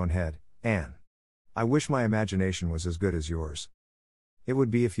of your own head, Anne. I wish my imagination was as good as yours. It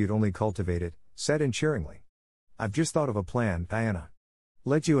would be if you'd only cultivate it, said Anne cheeringly. I've just thought of a plan, Diana.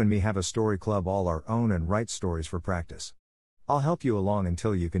 Let you and me have a story club all our own and write stories for practice. I'll help you along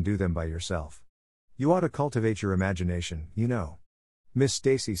until you can do them by yourself. You ought to cultivate your imagination, you know. Miss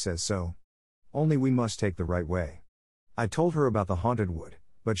Stacy says so. Only we must take the right way. I told her about the haunted wood,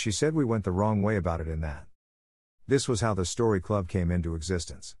 but she said we went the wrong way about it in that. This was how the story club came into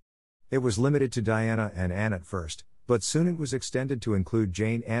existence. It was limited to Diana and Anne at first, but soon it was extended to include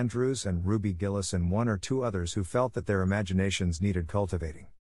Jane Andrews and Ruby Gillis and 1 or 2 others who felt that their imaginations needed cultivating.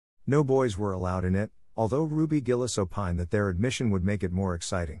 No boys were allowed in it, although Ruby Gillis opined that their admission would make it more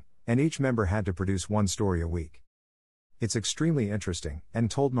exciting, and each member had to produce 1 story a week. It's extremely interesting, Anne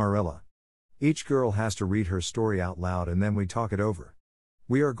told Marilla. Each girl has to read her story out loud and then we talk it over.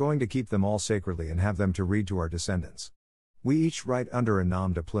 We are going to keep them all sacredly and have them to read to our descendants. We each write under a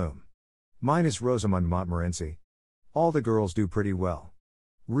nom de plume. Mine is Rosamund Montmorency. All the girls do pretty well.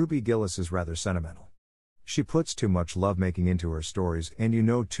 Ruby Gillis is rather sentimental. She puts too much lovemaking into her stories and you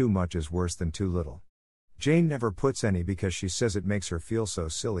know too much is worse than too little. Jane never puts any because she says it makes her feel so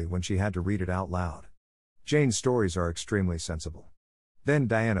silly when she had to read it out loud. Jane's stories are extremely sensible. Then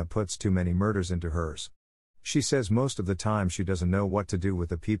Diana puts too many murders into hers. She says most of the time she doesn't know what to do with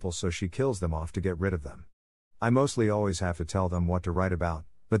the people, so she kills them off to get rid of them. I mostly always have to tell them what to write about,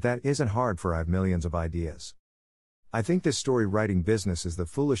 but that isn't hard for I've millions of ideas. I think this story writing business is the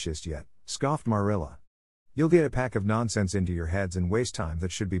foolishest yet, scoffed Marilla. You'll get a pack of nonsense into your heads and waste time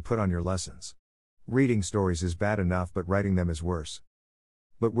that should be put on your lessons. Reading stories is bad enough, but writing them is worse.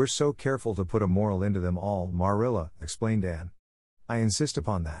 But we're so careful to put a moral into them all, Marilla, explained Anne. I insist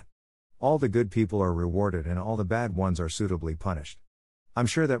upon that. All the good people are rewarded and all the bad ones are suitably punished. I'm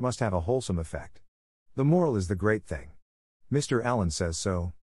sure that must have a wholesome effect. The moral is the great thing. Mr. Allen says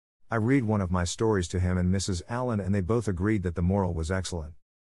so. I read one of my stories to him and Mrs. Allen, and they both agreed that the moral was excellent.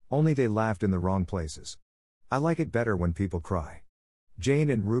 Only they laughed in the wrong places. I like it better when people cry. Jane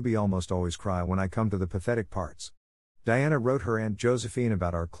and Ruby almost always cry when I come to the pathetic parts. Diana wrote her Aunt Josephine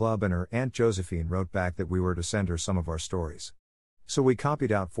about our club, and her Aunt Josephine wrote back that we were to send her some of our stories. So we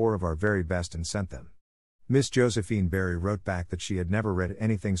copied out 4 of our very best and sent them. Miss Josephine Barry wrote back that she had never read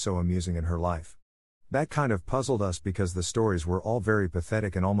anything so amusing in her life. That kind of puzzled us because the stories were all very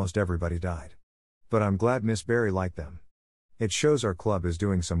pathetic and almost everybody died. But I'm glad Miss Barry liked them. It shows our club is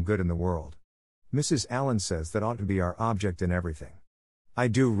doing some good in the world. Mrs. Allen says that ought to be our object in everything. I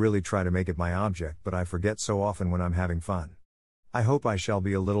do really try to make it my object, but I forget so often when I'm having fun. I hope I shall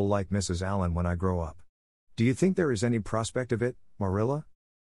be a little like Mrs. Allen when I grow up. Do you think there is any prospect of it, Marilla?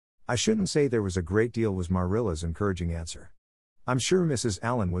 I shouldn't say there was a great deal, was Marilla's encouraging answer. I'm sure Mrs.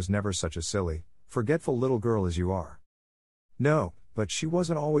 Allen was never such a silly, forgetful little girl as you are. No, but she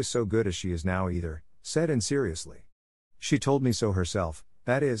wasn't always so good as she is now either, said Anne seriously. She told me so herself.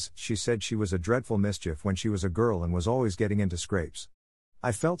 That is, she said she was a dreadful mischief when she was a girl and was always getting into scrapes.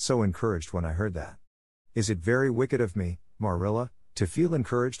 I felt so encouraged when I heard that. Is it very wicked of me, Marilla, to feel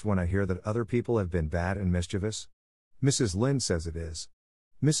encouraged when I hear that other people have been bad and mischievous? Mrs. Lynde says it is.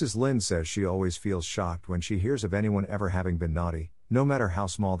 Mrs. Lynde says she always feels shocked when she hears of anyone ever having been naughty, no matter how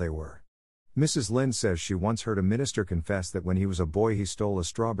small they were. Mrs. Lynde says she once heard a minister confess that when he was a boy he stole a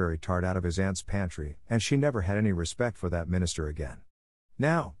strawberry tart out of his aunt's pantry, and she never had any respect for that minister again.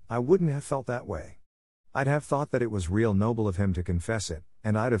 Now, I wouldn't have felt that way. I'd have thought that it was real noble of him to confess it,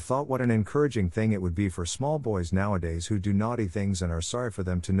 and I'd have thought what an encouraging thing it would be for small boys nowadays who do naughty things and are sorry for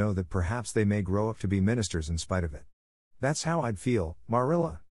them to know that perhaps they may grow up to be ministers in spite of it. That's how I'd feel,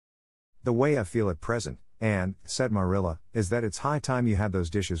 Marilla. The way I feel at present, Anne, said Marilla, is that it's high time you had those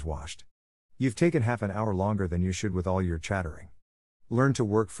dishes washed. You've taken half an hour longer than you should with all your chattering. Learn to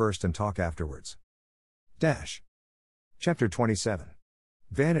work first and talk afterwards. Chapter 27.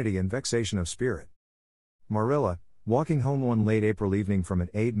 Vanity and Vexation of Spirit. Marilla, walking home one late April evening from an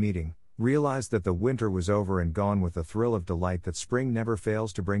aid meeting, realized that the winter was over and gone with the thrill of delight that spring never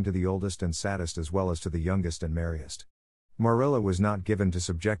fails to bring to the oldest and saddest as well as to the youngest and merriest. Marilla was not given to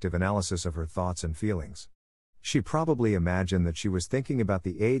subjective analysis of her thoughts and feelings. She probably imagined that she was thinking about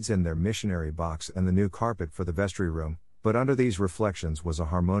the aides and their missionary box and the new carpet for the vestry room, but under these reflections was a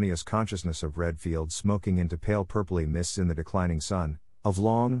harmonious consciousness of red fields smoking into pale purply mists in the declining sun, of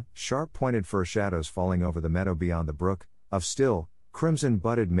long, sharp-pointed fir shadows falling over the meadow beyond the brook, of still,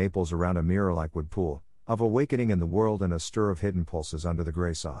 crimson-budded maples around a mirror-like wood pool, of awakening in the world and a stir of hidden pulses under the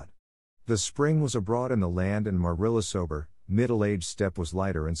gray sod. The spring was abroad in the land, and Marilla's sober, middle-aged step was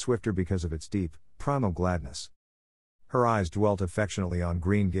lighter and swifter because of its deep, primal gladness. Her eyes dwelt affectionately on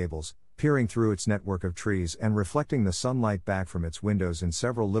Green Gables, peering through its network of trees and reflecting the sunlight back from its windows in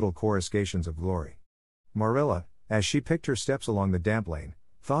several little coruscations of glory. Marilla, as she picked her steps along the damp lane,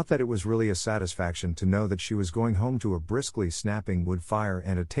 thought that it was really a satisfaction to know that she was going home to a briskly snapping wood fire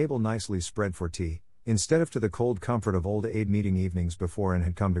and a table nicely spread for tea, instead of to the cold comfort of old aid meeting evenings before Anne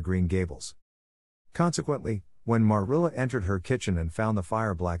had come to Green Gables. Consequently, when Marilla entered her kitchen and found the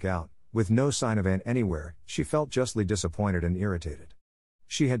fire black out, with no sign of Anne anywhere, she felt justly disappointed and irritated.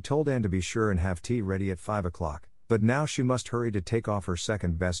 She had told Anne to be sure and have tea ready at 5 o'clock, but now she must hurry to take off her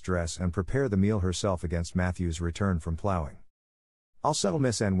second-best dress and prepare the meal herself against Matthew's return from plowing. "I'll settle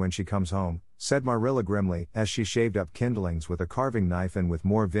Miss Anne when she comes home," said Marilla grimly, as she shaved up kindlings with a carving knife and with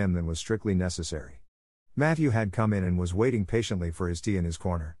more vim than was strictly necessary. Matthew had come in and was waiting patiently for his tea in his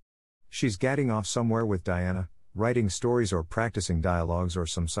corner. "She's gadding off somewhere with Diana, writing stories or practicing dialogues or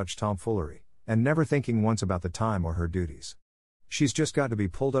some such tomfoolery, and never thinking once about the time or her duties. She's just got to be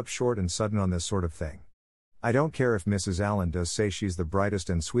pulled up short and sudden on this sort of thing. I don't care if Mrs. Allen does say she's the brightest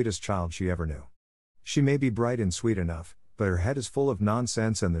and sweetest child she ever knew. She may be bright and sweet enough, but her head is full of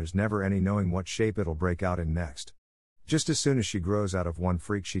nonsense and there's never any knowing what shape it'll break out in next. Just as soon as she grows out of one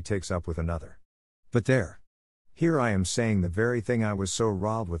freak she takes up with another. But there. Here I am saying the very thing I was so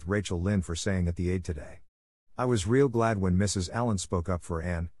riled with Rachel Lynde for saying at the aid today. I was real glad when Mrs. Allen spoke up for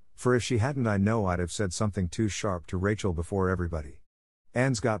Anne, for if she hadn't I know I'd have said something too sharp to Rachel before everybody.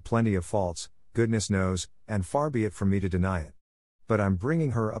 Anne's got plenty of faults, goodness knows, and far be it from me to deny it. But I'm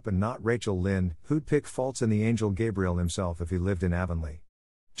bringing her up and not Rachel Lynde, who'd pick faults in the angel Gabriel himself if he lived in Avonlea.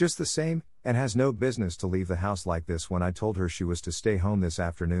 Just the same, and has no business to leave the house like this when I told her she was to stay home this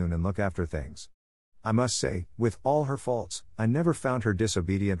afternoon and look after things. I must say, with all her faults, I never found her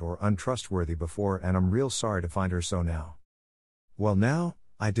disobedient or untrustworthy before, and I'm real sorry to find her so now. Well now,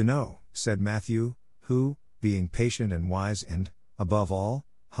 I dunno, said Matthew, who, being patient and wise and, above all,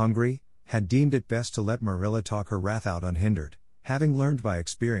 hungry, had deemed it best to let Marilla talk her wrath out unhindered, having learned by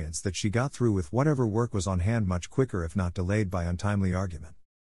experience that she got through with whatever work was on hand much quicker if not delayed by untimely argument.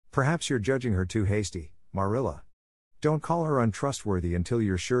 Perhaps you're judging her too hasty, Marilla. Don't call her untrustworthy until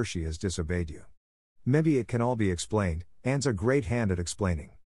you're sure she has disobeyed you. Maybe it can all be explained. Anne's a great hand at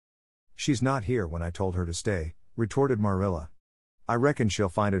explaining. She's not here when I told her to stay, retorted Marilla. I reckon she'll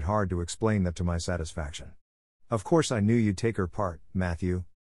find it hard to explain that to my satisfaction. Of course I knew you'd take her part, Matthew.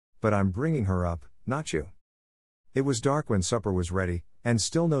 But I'm bringing her up, not you. It was dark when supper was ready, and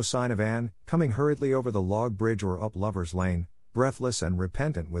still no sign of Anne, coming hurriedly over the log bridge or up Lover's Lane, breathless and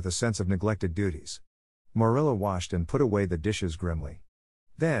repentant with a sense of neglected duties. Marilla washed and put away the dishes grimly.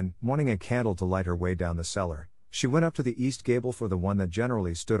 Then, wanting a candle to light her way down the cellar, she went up to the east gable for the one that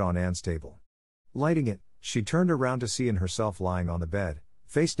generally stood on Anne's table. Lighting it, she turned around to see Anne herself lying on the bed,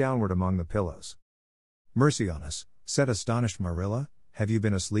 face downward among the pillows. Mercy on us, said astonished Marilla, have you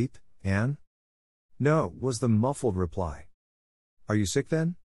been asleep, Anne? No, was the muffled reply. Are you sick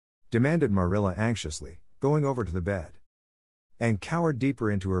then? Demanded Marilla anxiously, going over to the bed. Anne cowered deeper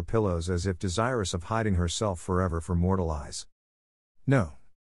into her pillows as if desirous of hiding herself forever from mortal eyes. No.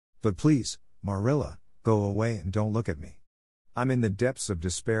 But please, Marilla, go away and don't look at me. I'm in the depths of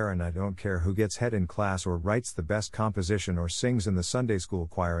despair and I don't care who gets head in class or writes the best composition or sings in the Sunday school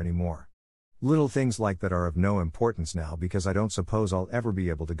choir anymore. Little things like that are of no importance now because I don't suppose I'll ever be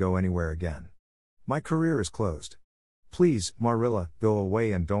able to go anywhere again. My career is closed. Please, Marilla, go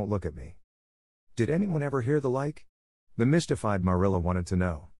away and don't look at me. Did anyone ever hear the like? The mystified Marilla wanted to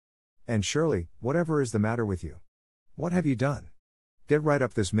know. And Shirley, whatever is the matter with you? What have you done? Get right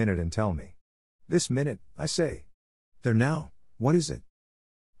up this minute and tell me. This minute, I say. There now, what is it?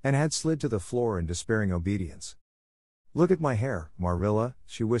 Anne had slid to the floor in despairing obedience. Look at my hair, Marilla,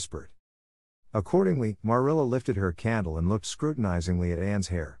 she whispered. Accordingly, Marilla lifted her candle and looked scrutinizingly at Anne's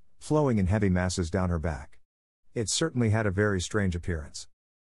hair, flowing in heavy masses down her back. It certainly had a very strange appearance.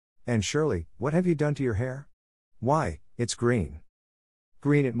 And Shirley, what have you done to your hair? Why, it's green.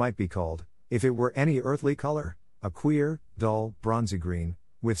 Green it might be called, if it were any earthly color, a queer, dull, bronzy green,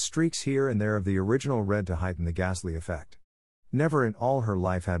 with streaks here and there of the original red to heighten the ghastly effect. Never in all her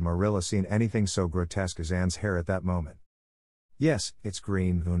life had Marilla seen anything so grotesque as Anne's hair at that moment. Yes, it's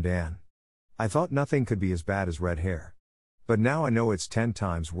green, ooned Anne. I thought nothing could be as bad as red hair. But now I know it's 10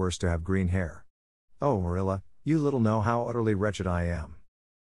 times worse to have green hair. Oh Marilla, you little know how utterly wretched I am.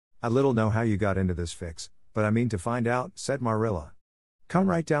 I little know how you got into this fix, but I mean to find out, said Marilla. Come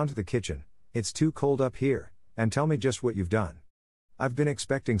right down to the kitchen, it's too cold up here, and tell me just what you've done. I've been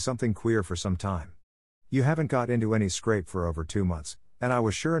expecting something queer for some time. You haven't got into any scrape for over 2 months, and I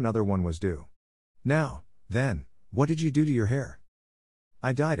was sure another one was due. Now, then, what did you do to your hair?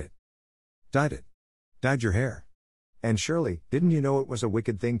 I dyed it. Dyed it? Dyed your hair? And Shirley, didn't you know it was a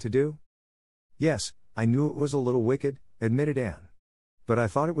wicked thing to do? Yes, I knew it was a little wicked, admitted Anne. But I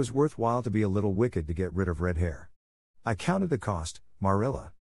thought it was worthwhile to be a little wicked to get rid of red hair. I counted the cost,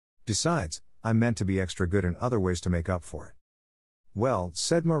 Marilla. Besides, I meant to be extra good in other ways to make up for it. Well,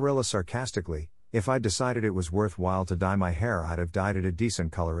 said Marilla sarcastically, if I'd decided it was worthwhile to dye my hair I'd have dyed it a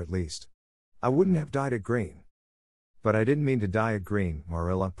decent color at least. I wouldn't have dyed it green. But I didn't mean to dye it green,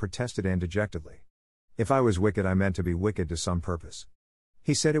 Marilla protested Anne dejectedly. If I was wicked I meant to be wicked to some purpose.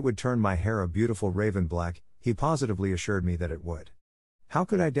 He said it would turn my hair a beautiful raven black, he positively assured me that it would. How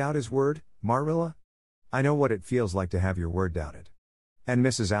could I doubt his word, Marilla? I know what it feels like to have your word doubted. And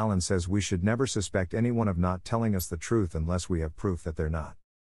Mrs. Allen says we should never suspect anyone of not telling us the truth unless we have proof that they're not.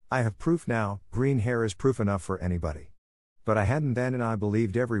 I have proof now, green hair is proof enough for anybody. But I hadn't then and I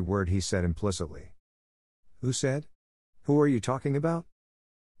believed every word he said implicitly. Who said? Who are you talking about?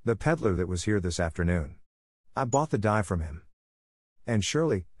 The peddler that was here this afternoon. I bought the dye from him. And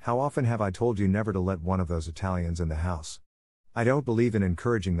Shirley, how often have I told you never to let one of those Italians in the house? I don't believe in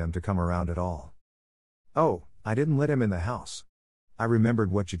encouraging them to come around at all. Oh, I didn't let him in the house. I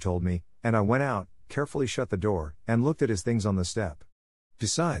remembered what you told me, and I went out, carefully shut the door, and looked at his things on the step.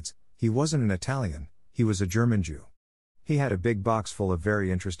 Besides, he wasn't an Italian, he was a German Jew. He had a big box full of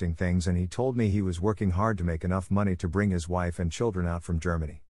very interesting things, and he told me he was working hard to make enough money to bring his wife and children out from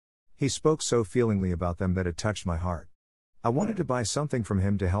Germany. He spoke so feelingly about them that it touched my heart. I wanted to buy something from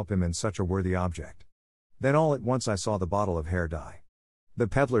him to help him in such a worthy object. Then all at once I saw the bottle of hair dye. The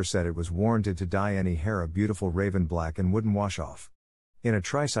peddler said it was warranted to dye any hair a beautiful raven black and wouldn't wash off. In a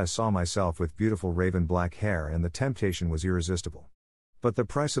trice I saw myself with beautiful raven black hair, and the temptation was irresistible. But the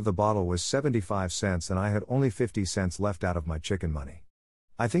price of the bottle was 75 cents, and I had only 50 cents left out of my chicken money.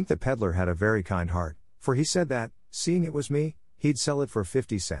 I think the peddler had a very kind heart, for he said that, seeing it was me, he'd sell it for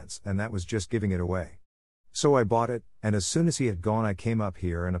 50 cents, and that was just giving it away. So I bought it, and as soon as he had gone I came up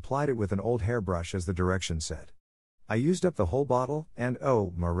here and applied it with an old hairbrush as the directions said. I used up the whole bottle, and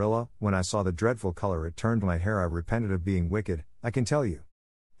oh, Marilla, when I saw the dreadful color it turned my hair, I repented of being wicked, I can tell you.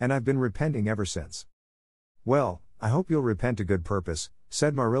 And I've been repenting ever since. Well, I hope you'll repent to good purpose,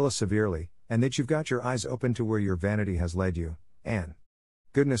 said Marilla severely, and that you've got your eyes open to where your vanity has led you, Anne.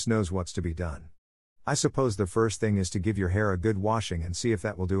 Goodness knows what's to be done. I suppose the first thing is to give your hair a good washing and see if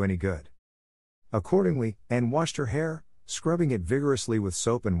that will do any good. Accordingly, Anne washed her hair, scrubbing it vigorously with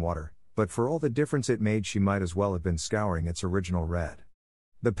soap and water, but for all the difference it made she might as well have been scouring its original red.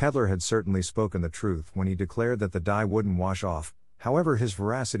 The peddler had certainly spoken the truth when he declared that the dye wouldn't wash off, however his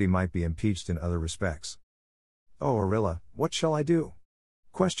veracity might be impeached in other respects. Oh, Arilla, what shall I do?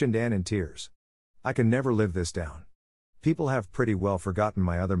 Questioned Anne in tears. I can never live this down. People have pretty well forgotten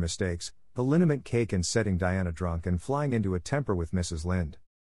my other mistakes, the liniment cake and setting Diana drunk and flying into a temper with Mrs. Lynde.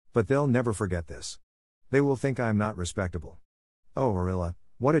 But they'll never forget this. They will think I am not respectable. Oh, Arilla,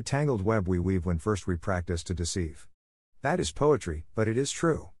 what a tangled web we weave when first we practice to deceive. That is poetry, but it is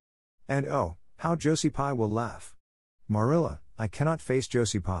true. And oh, how Josie Pye will laugh. Marilla, I cannot face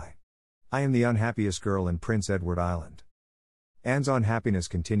Josie Pye. I am the unhappiest girl in Prince Edward Island. Anne's unhappiness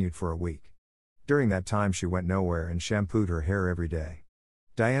continued for a week. During that time she went nowhere and shampooed her hair every day.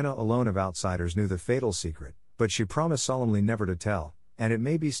 Diana alone of outsiders knew the fatal secret, but she promised solemnly never to tell, and it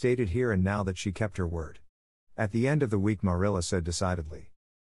may be stated here and now that she kept her word. At the end of the week Marilla said decidedly,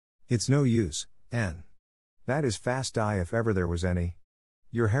 "It's no use, Anne. That is fast dye if ever there was any.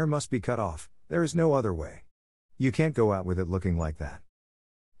 Your hair must be cut off, there is no other way. You can't go out with it looking like that."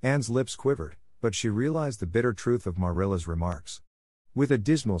 Anne's lips quivered, but she realized the bitter truth of Marilla's remarks. With a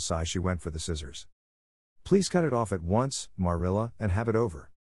dismal sigh she went for the scissors. "Please cut it off at once, Marilla, and have it over.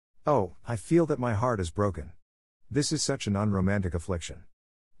 Oh, I feel that my heart is broken. This is such an unromantic affliction.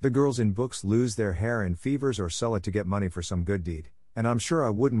 The girls in books lose their hair in fevers or sell it to get money for some good deed, and I'm sure I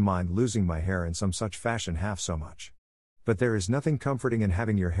wouldn't mind losing my hair in some such fashion half so much. But there is nothing comforting in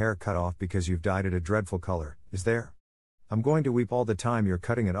having your hair cut off because you've dyed it a dreadful color, is there? I'm going to weep all the time you're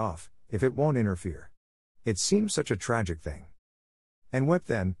cutting it off, if it won't interfere. It seems such a tragic thing." And wept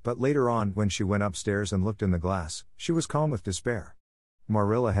then, but later on, when she went upstairs and looked in the glass, she was calm with despair.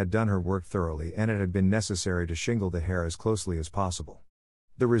 Marilla had done her work thoroughly, and it had been necessary to shingle the hair as closely as possible.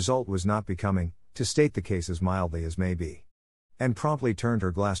 The result was not becoming, to state the case as mildly as may be. And promptly turned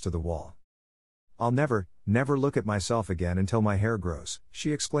her glass to the wall. "I'll never, never look at myself again until my hair grows,"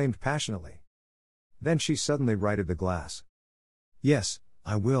 she exclaimed passionately. Then she suddenly righted the glass. "Yes,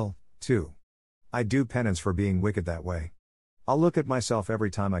 I will, too. I do penance for being wicked that way. I'll look at myself every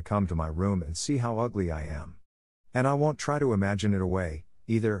time I come to my room and see how ugly I am. And I won't try to imagine it away,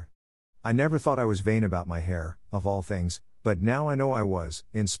 either. I never thought I was vain about my hair, of all things, but now I know I was,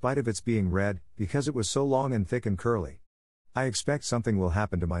 in spite of its being red, because it was so long and thick and curly. I expect something will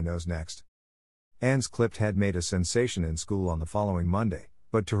happen to my nose next." Anne's clipped head made a sensation in school on the following Monday,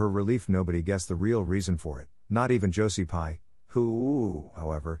 but to her relief nobody guessed the real reason for it, not even Josie Pye, who,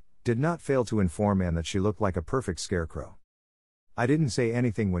 however, did not fail to inform Anne that she looked like a perfect scarecrow. I didn't say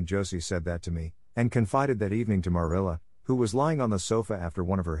anything when Josie said that to me, and confided that evening to Marilla, who was lying on the sofa after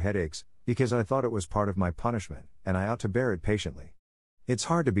one of her headaches, because I thought it was part of my punishment, and I ought to bear it patiently. It's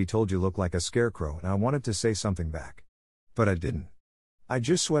hard to be told you look like a scarecrow, and I wanted to say something back. But I didn't. I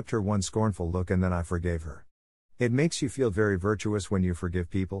just swept her one scornful look and then I forgave her. It makes you feel very virtuous when you forgive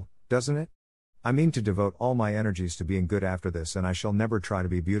people, doesn't it? I mean to devote all my energies to being good after this, and I shall never try to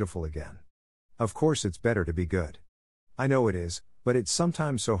be beautiful again. Of course it's better to be good. I know it is, but it's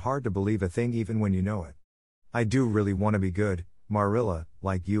sometimes so hard to believe a thing even when you know it. I do really want to be good, Marilla,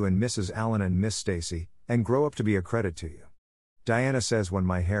 like you and Mrs. Allen and Miss Stacy, and grow up to be a credit to you. Diana says when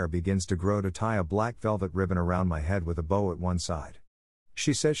my hair begins to grow to tie a black velvet ribbon around my head with a bow at one side.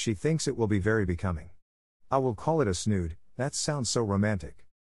 She says she thinks it will be very becoming. I will call it a snood, that sounds so romantic.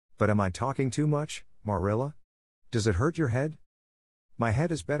 But am I talking too much, Marilla? Does it hurt your head? My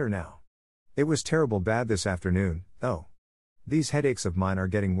head is better now. It was terrible bad this afternoon, though. These headaches of mine are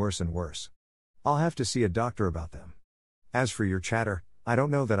getting worse and worse. I'll have to see a doctor about them. As for your chatter, I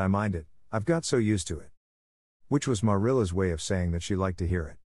don't know that I mind it, I've got so used to it. Which was Marilla's way of saying that she liked to hear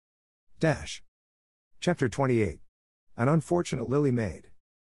it. Dash. Chapter 28. An Unfortunate Lily Maid.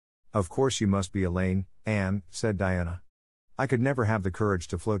 Of course you must be Elaine, Anne, said Diana. I could never have the courage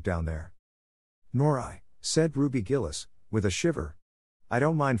to float down there. Nor I, said Ruby Gillis, with a shiver. I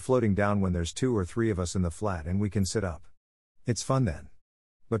don't mind floating down when there's 2 or 3 of us in the flat and we can sit up. It's fun then.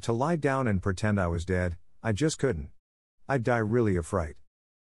 But to lie down and pretend I was dead, I just couldn't. I'd die really of fright.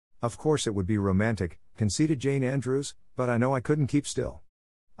 Of course it would be romantic, conceded Jane Andrews, but I know I couldn't keep still.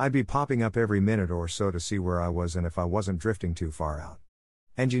 I'd be popping up every minute or so to see where I was and if I wasn't drifting too far out.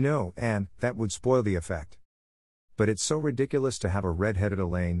 And you know, Anne, that would spoil the effect. But it's so ridiculous to have a red-headed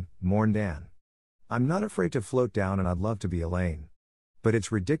Elaine, mourned Anne. I'm not afraid to float down and I'd love to be Elaine. But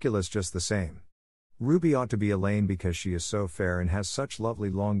it's ridiculous just the same. Ruby ought to be Elaine because she is so fair and has such lovely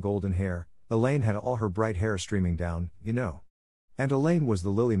long golden hair. Elaine had all her bright hair streaming down, you know. And Elaine was the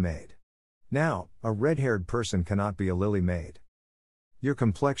lily maid. Now, a red-haired person cannot be a lily maid. Your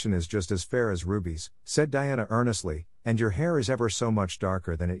complexion is just as fair as Ruby's, said Diana earnestly, and your hair is ever so much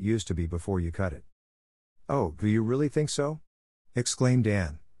darker than it used to be before you cut it. Oh, do you really think so? Exclaimed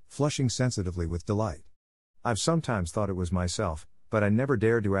Anne, flushing sensitively with delight. I've sometimes thought it was myself, but I never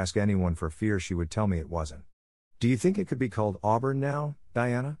dared to ask anyone for fear she would tell me it wasn't. Do you think it could be called auburn now,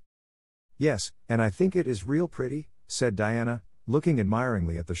 Diana? Yes, and I think it is real pretty, said Diana, looking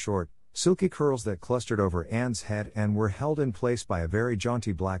admiringly at the short, silky curls that clustered over Anne's head and were held in place by a very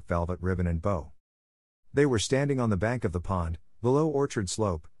jaunty black velvet ribbon and bow. They were standing on the bank of the pond, below Orchard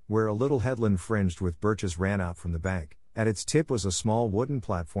Slope, where a little headland fringed with birches ran out from the bank. At its tip was a small wooden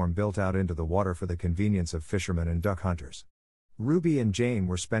platform built out into the water for the convenience of fishermen and duck hunters. Ruby and Jane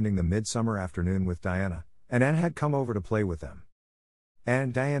were spending the midsummer afternoon with Diana, and Anne had come over to play with them.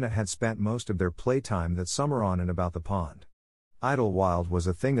 And Diana had spent most of their playtime that summer on and about the pond. Idlewild was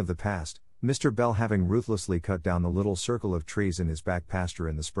a thing of the past, Mr. Bell having ruthlessly cut down the little circle of trees in his back pasture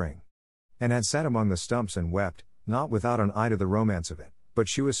in the spring. Anne had sat among the stumps and wept, not without an eye to the romance of it, but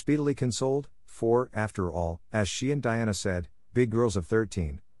she was speedily consoled, for, after all, as she and Diana said, big girls of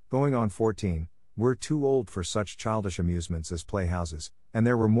 13, going on 14, were too old for such childish amusements as playhouses, and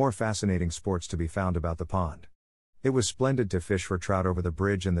there were more fascinating sports to be found about the pond. It was splendid to fish for trout over the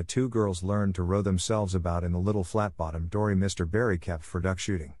bridge, and the 2 girls learned to row themselves about in the little flat-bottomed dory Mr. Barry kept for duck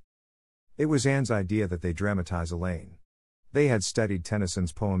shooting. It was Anne's idea that they dramatize Elaine. They had studied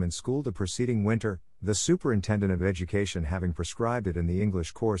Tennyson's poem in school the preceding winter, the superintendent of education having prescribed it in the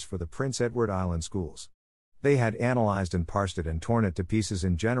English course for the Prince Edward Island schools. They had analyzed and parsed it and torn it to pieces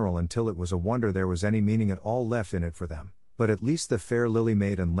in general until it was a wonder there was any meaning at all left in it for them, but at least the fair Lily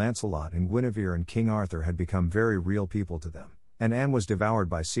Maid and Lancelot and Guinevere and King Arthur had become very real people to them, and Anne was devoured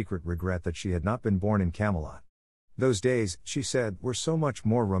by secret regret that she had not been born in Camelot. Those days, she said, were so much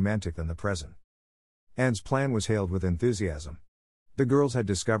more romantic than the present. Anne's plan was hailed with enthusiasm. The girls had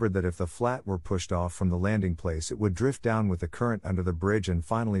discovered that if the flat were pushed off from the landing place it would drift down with the current under the bridge and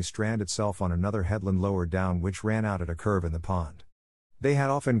finally strand itself on another headland lower down which ran out at a curve in the pond. They had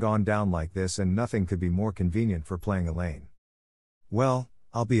often gone down like this and nothing could be more convenient for playing Elaine. Well,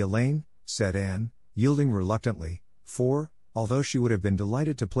 I'll be Elaine, said Anne, yielding reluctantly, for, although she would have been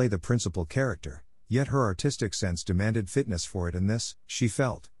delighted to play the principal character, yet her artistic sense demanded fitness for it, and this, she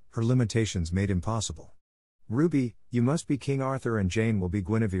felt, her limitations made impossible. Ruby, you must be King Arthur and Jane will be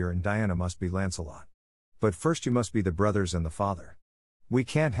Guinevere and Diana must be Lancelot. But first you must be the brothers and the father. We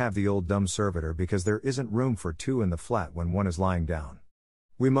can't have the old dumb servitor because there isn't room for 2 in the flat when one is lying down.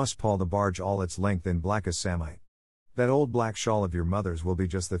 We must pawl the barge all its length in black as samite. That old black shawl of your mother's will be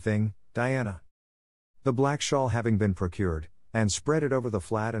just the thing, Diana. The black shawl having been procured, and spread it over the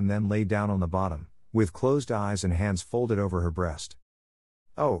flat and then lay down on the bottom, with closed eyes and hands folded over her breast.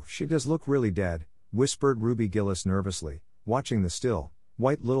 Oh, she does look really dead, whispered Ruby Gillis nervously, watching the still,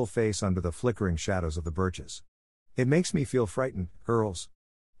 white little face under the flickering shadows of the birches. It makes me feel frightened, girls.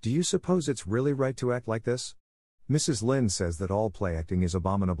 Do you suppose it's really right to act like this? Mrs. Lynde says that all play acting is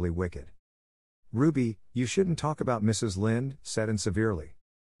abominably wicked. Ruby, you shouldn't talk about Mrs. Lynde, said Anne severely.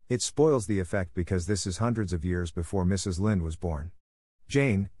 It spoils the effect because this is hundreds of years before Mrs. Lynde was born.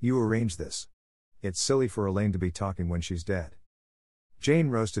 Jane, you arrange this. It's silly for Elaine to be talking when she's dead. Jane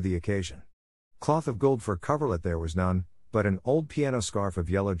rose to the occasion. Cloth of gold for coverlet there was none, but an old piano scarf of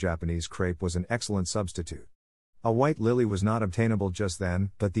yellow Japanese crepe was an excellent substitute. A white lily was not obtainable just then,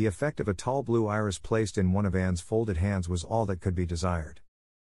 but the effect of a tall blue iris placed in one of Anne's folded hands was all that could be desired.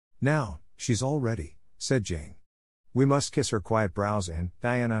 Now, she's all ready, said Jane. We must kiss her quiet brows and,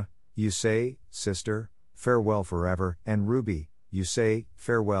 Diana, you say, sister, farewell forever, and Ruby, you say,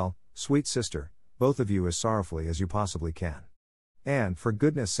 farewell, sweet sister, both of you as sorrowfully as you possibly can. Anne, for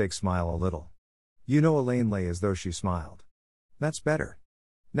goodness sake smile a little. You know Elaine lay as though she smiled. That's better.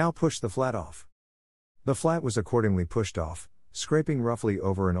 Now push the flat off. The flat was accordingly pushed off, scraping roughly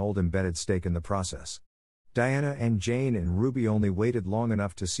over an old embedded stake in the process. Diana and Jane and Ruby only waited long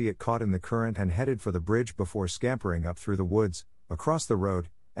enough to see it caught in the current and headed for the bridge before scampering up through the woods, across the road,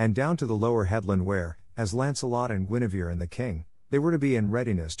 and down to the lower headland where, as Lancelot and Guinevere and the king, they were to be in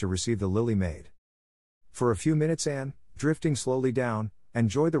readiness to receive the Lily Maid. For a few minutes Anne, drifting slowly down,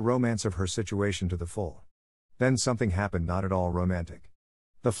 enjoyed the romance of her situation to the full. Then something happened not at all romantic.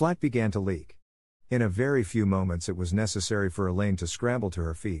 The flat began to leak. In a very few moments it was necessary for Elaine to scramble to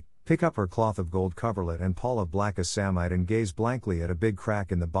her feet, pick up her cloth of gold coverlet and pall of black as samite and gaze blankly at a big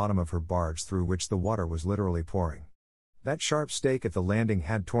crack in the bottom of her barge through which the water was literally pouring. That sharp stake at the landing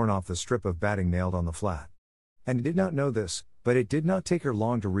had torn off the strip of batting nailed on the flat. And did not know this, but it did not take her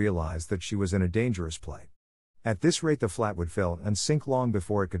long to realize that she was in a dangerous plight. At this rate the flat would fill and sink long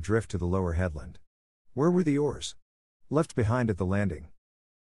before it could drift to the lower headland. Where were the oars? Left behind at the landing.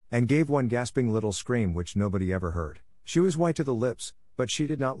 Anne gave one gasping little scream which nobody ever heard. She was white to the lips, but she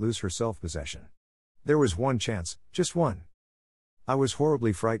did not lose her self-possession. There was one chance, just one. I was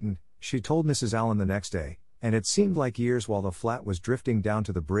horribly frightened, she told Mrs. Allen the next day, and it seemed like years while the flat was drifting down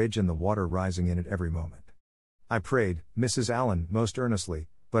to the bridge and the water rising in it every moment. I prayed, Mrs. Allen, most earnestly,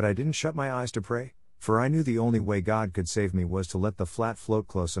 but I didn't shut my eyes to pray, for I knew the only way God could save me was to let the flat float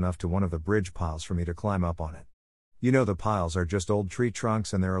close enough to one of the bridge piles for me to climb up on it. You know the piles are just old tree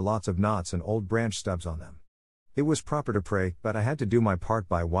trunks and there are lots of knots and old branch stubs on them. It was proper to pray, but I had to do my part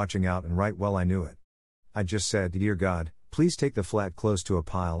by watching out and right well I knew it. I just said, Dear God, please take the flat close to a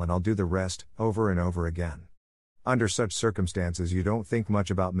pile and I'll do the rest, over and over again. Under such circumstances you don't think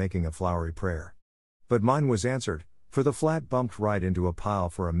much about making a flowery prayer. But mine was answered, for the flat bumped right into a pile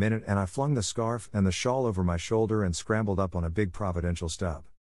for a minute and I flung the scarf and the shawl over my shoulder and scrambled up on a big providential stub.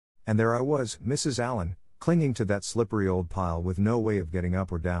 And there I was, Mrs. Allen, clinging to that slippery old pile with no way of getting up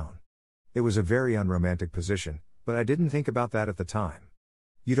or down. It was a very unromantic position, but I didn't think about that at the time.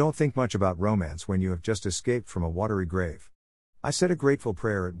 You don't think much about romance when you have just escaped from a watery grave. I said a grateful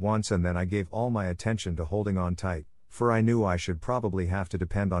prayer at once and then I gave all my attention to holding on tight, for I knew I should probably have to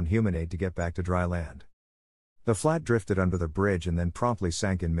depend on human aid to get back to dry land. The flat drifted under the bridge and then promptly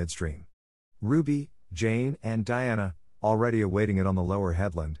sank in midstream. Ruby, Jane, and Diana, already awaiting it on the lower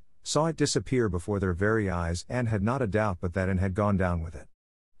headland, saw it disappear before their very eyes and had not a doubt but that it had gone down with it.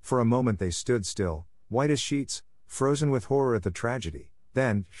 For a moment they stood still, white as sheets, frozen with horror at the tragedy,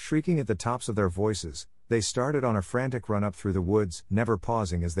 then, shrieking at the tops of their voices, they started on a frantic run up through the woods, never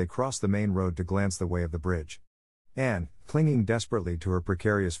pausing as they crossed the main road to glance the way of the bridge. Anne, clinging desperately to her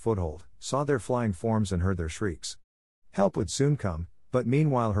precarious foothold, saw their flying forms and heard their shrieks. Help would soon come, but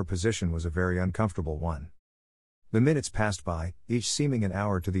meanwhile her position was a very uncomfortable one. The minutes passed by, each seeming an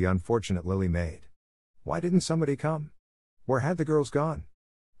hour to the unfortunate Lily Maid. Why didn't somebody come? Where had the girls gone?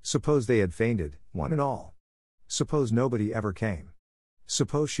 Suppose they had fainted, one and all. Suppose nobody ever came.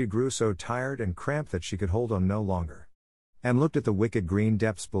 Suppose she grew so tired and cramped that she could hold on no longer. And looked at the wicked green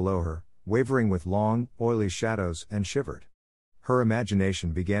depths below her, wavering with long, oily shadows, and shivered. Her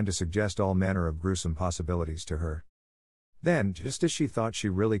imagination began to suggest all manner of gruesome possibilities to her. Then, just as she thought she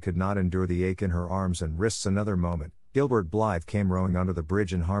really could not endure the ache in her arms and wrists another moment, Gilbert Blythe came rowing under the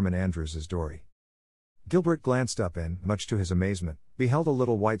bridge in Harmon Andrews's dory. Gilbert glanced up and, much to his amazement, beheld a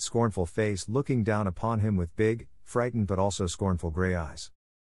little white scornful face looking down upon him with big, frightened but also scornful grey eyes.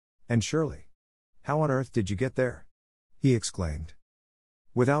 And Shirley, how on earth did you get there? He exclaimed.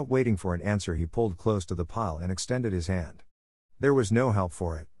 Without waiting for an answer he pulled close to the pile and extended his hand. There was no help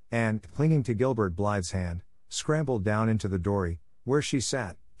for it, and, clinging to Gilbert Blythe's hand, scrambled down into the dory, where she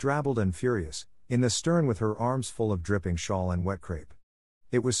sat, drabbled and furious, in the stern with her arms full of dripping shawl and wet crepe.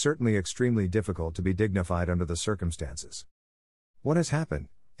 It was certainly extremely difficult to be dignified under the circumstances. What has happened,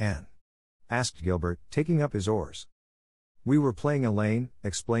 Anne? Asked Gilbert, taking up his oars. We were playing Elaine,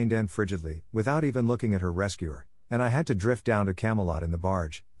 explained Anne frigidly, without even looking at her rescuer, and I had to drift down to Camelot in the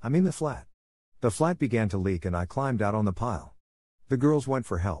barge, I mean the flat. The flat began to leak and I climbed out on the pile. The girls went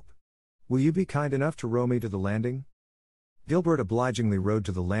for help. Will you be kind enough to row me to the landing? Gilbert obligingly rowed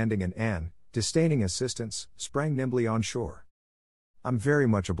to the landing and Anne, disdaining assistance, sprang nimbly on shore. I'm very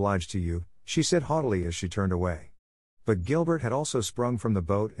much obliged to you, she said haughtily as she turned away. But Gilbert had also sprung from the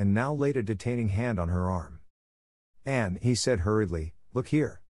boat and now laid a detaining hand on her arm. Anne, he said hurriedly, look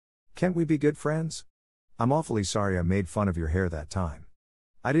here. Can't we be good friends? I'm awfully sorry I made fun of your hair that time.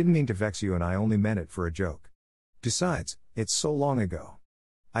 I didn't mean to vex you and I only meant it for a joke. Besides, it's so long ago.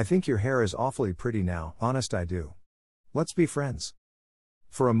 I think your hair is awfully pretty now, honest I do. Let's be friends.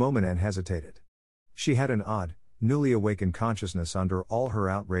 For a moment Anne hesitated. She had an odd, newly awakened consciousness under all her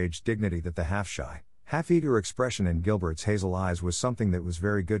outraged dignity that the half-shy, half-eager expression in Gilbert's hazel eyes was something that was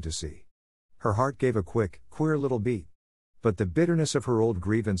very good to see. Her heart gave a quick, queer little beat. But the bitterness of her old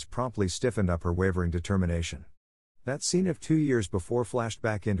grievance promptly stiffened up her wavering determination. That scene of 2 years before flashed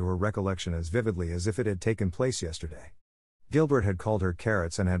back into her recollection as vividly as if it had taken place yesterday. Gilbert had called her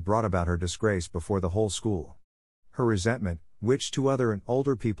carrots and had brought about her disgrace before the whole school. Her resentment, which to other and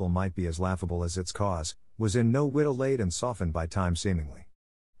older people might be as laughable as its cause, was in no whit allayed and softened by time seemingly.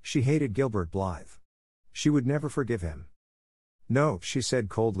 She hated Gilbert Blythe. She would never forgive him. "No," she said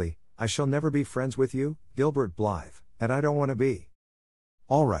coldly, "I shall never be friends with you, Gilbert Blythe, and I don't want to be."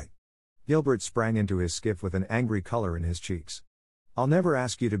 "All right." Gilbert sprang into his skiff with an angry color in his cheeks. "I'll never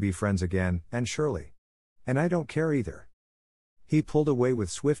ask you to be friends again, Anne Shirley. And I don't care either." He pulled away with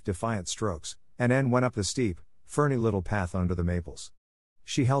swift defiant strokes, and Anne went up the steep, ferny little path under the maples.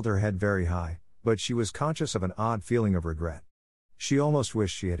 She held her head very high, but she was conscious of an odd feeling of regret. She almost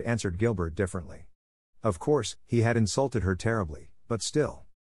wished she had answered Gilbert differently. Of course, he had insulted her terribly, but still.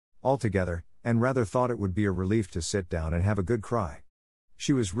 Altogether, Anne rather thought it would be a relief to sit down and have a good cry.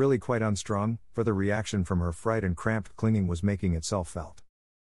 She was really quite unstrung, for the reaction from her fright and cramped clinging was making itself felt.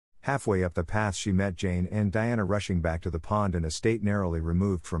 Halfway up the path she met Jane and Diana rushing back to the pond in a state narrowly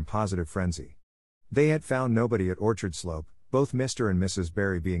removed from positive frenzy. They had found nobody at Orchard Slope, both Mr. and Mrs.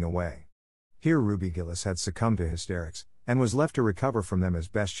 Barry being away. Here Ruby Gillis had succumbed to hysterics, and was left to recover from them as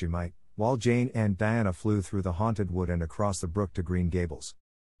best she might, while Jane and Diana flew through the haunted wood and across the brook to Green Gables.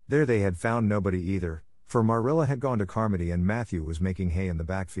 There they had found nobody either, for Marilla had gone to Carmody and Matthew was making hay in the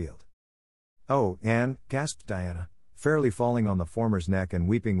backfield. "Oh, Anne," gasped Diana, fairly falling on the former's neck and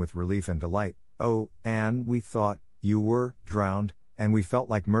weeping with relief and delight. "Oh, Anne, we thought you were drowned, and we felt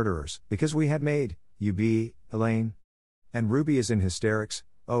like murderers, because we had made you be Elaine. And Ruby is in hysterics.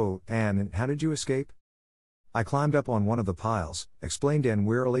 Oh, Anne, and how did you escape?" "I climbed up on one of the piles," explained Anne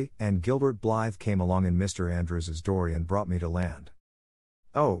wearily, "and Gilbert Blythe came along in Mr. Andrews's dory and brought me to land."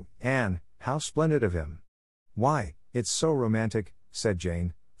 "Oh, Anne, how splendid of him. Why, it's so romantic," said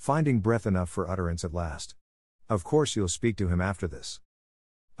Jane, finding breath enough for utterance at last. "Of course you'll speak to him after this."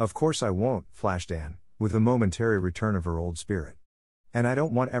 "Of course I won't," flashed Anne, with a momentary return of her old spirit. "And I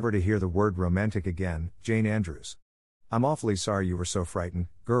don't want ever to hear the word romantic again, Jane Andrews. I'm awfully sorry you were so frightened,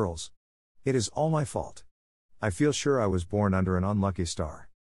 girls. It is all my fault. I feel sure I was born under an unlucky star.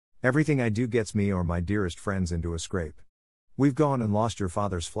 Everything I do gets me or my dearest friends into a scrape. We've gone and lost your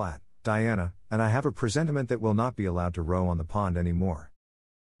father's flat, Diana, and I have a presentiment that we'll not be allowed to row on the pond any more."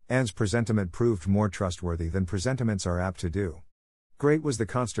 Anne's presentiment proved more trustworthy than presentiments are apt to do. Great was the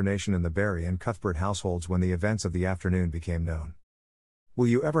consternation in the Barry and Cuthbert households when the events of the afternoon became known. "Will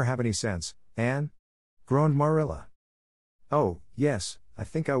you ever have any sense, Anne?" groaned Marilla. "Oh, yes, I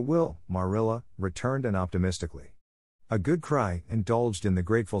think I will," Marilla returned and optimistically. A good cry, indulged in the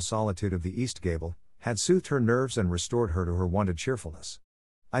grateful solitude of the east gable, had soothed her nerves and restored her to her wonted cheerfulness.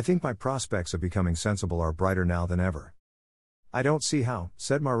 "I think my prospects of becoming sensible are brighter now than ever." "I don't see how,"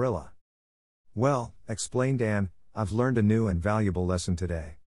 said Marilla. "Well," explained Anne, "I've learned a new and valuable lesson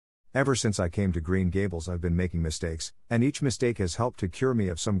today. Ever since I came to Green Gables I've been making mistakes, and each mistake has helped to cure me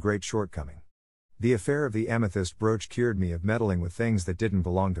of some great shortcoming. The affair of the amethyst brooch cured me of meddling with things that didn't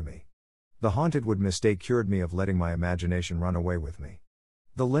belong to me. The haunted wood mistake cured me of letting my imagination run away with me.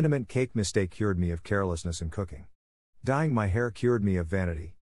 The liniment cake mistake cured me of carelessness in cooking. Dyeing my hair cured me of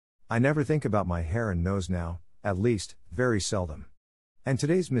vanity. I never think about my hair and nose now, at least, very seldom. And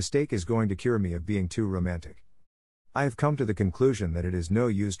today's mistake is going to cure me of being too romantic. I have come to the conclusion that it is no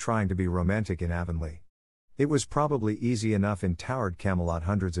use trying to be romantic in Avonlea. It was probably easy enough in towered Camelot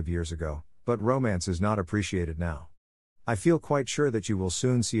hundreds of years ago, but romance is not appreciated now. I feel quite sure that you will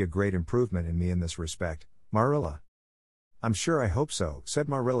soon see a great improvement in me in this respect, Marilla." "I'm sure I hope so," said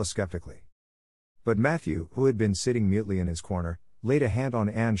Marilla skeptically. But Matthew, who had been sitting mutely in his corner, laid a hand on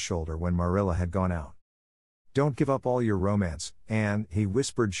Anne's shoulder when Marilla had gone out. "Don't give up all your romance, Anne," he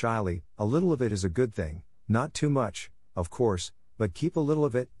whispered shyly. "A little of it is a good thing, not too much, of course, but keep a little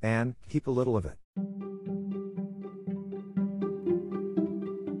of it, Anne, keep a little of it."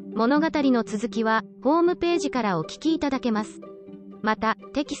 物語の続きはホームページからお聞きいただけます。また、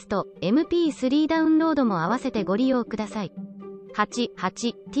テキスト、MP3 ダウンロードも合わせてご利用ください。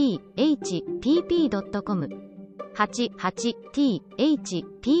88thpp.com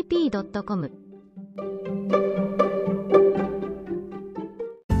 88thpp.com。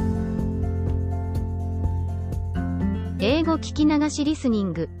 英語聞き流しリスニ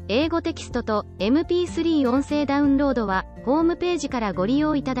ング、英語テキストと MP3 音声ダウンロードはホームページからご利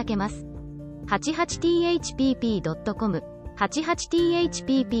用いただけます。88thpp.com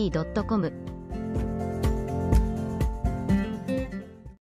 88thpp.com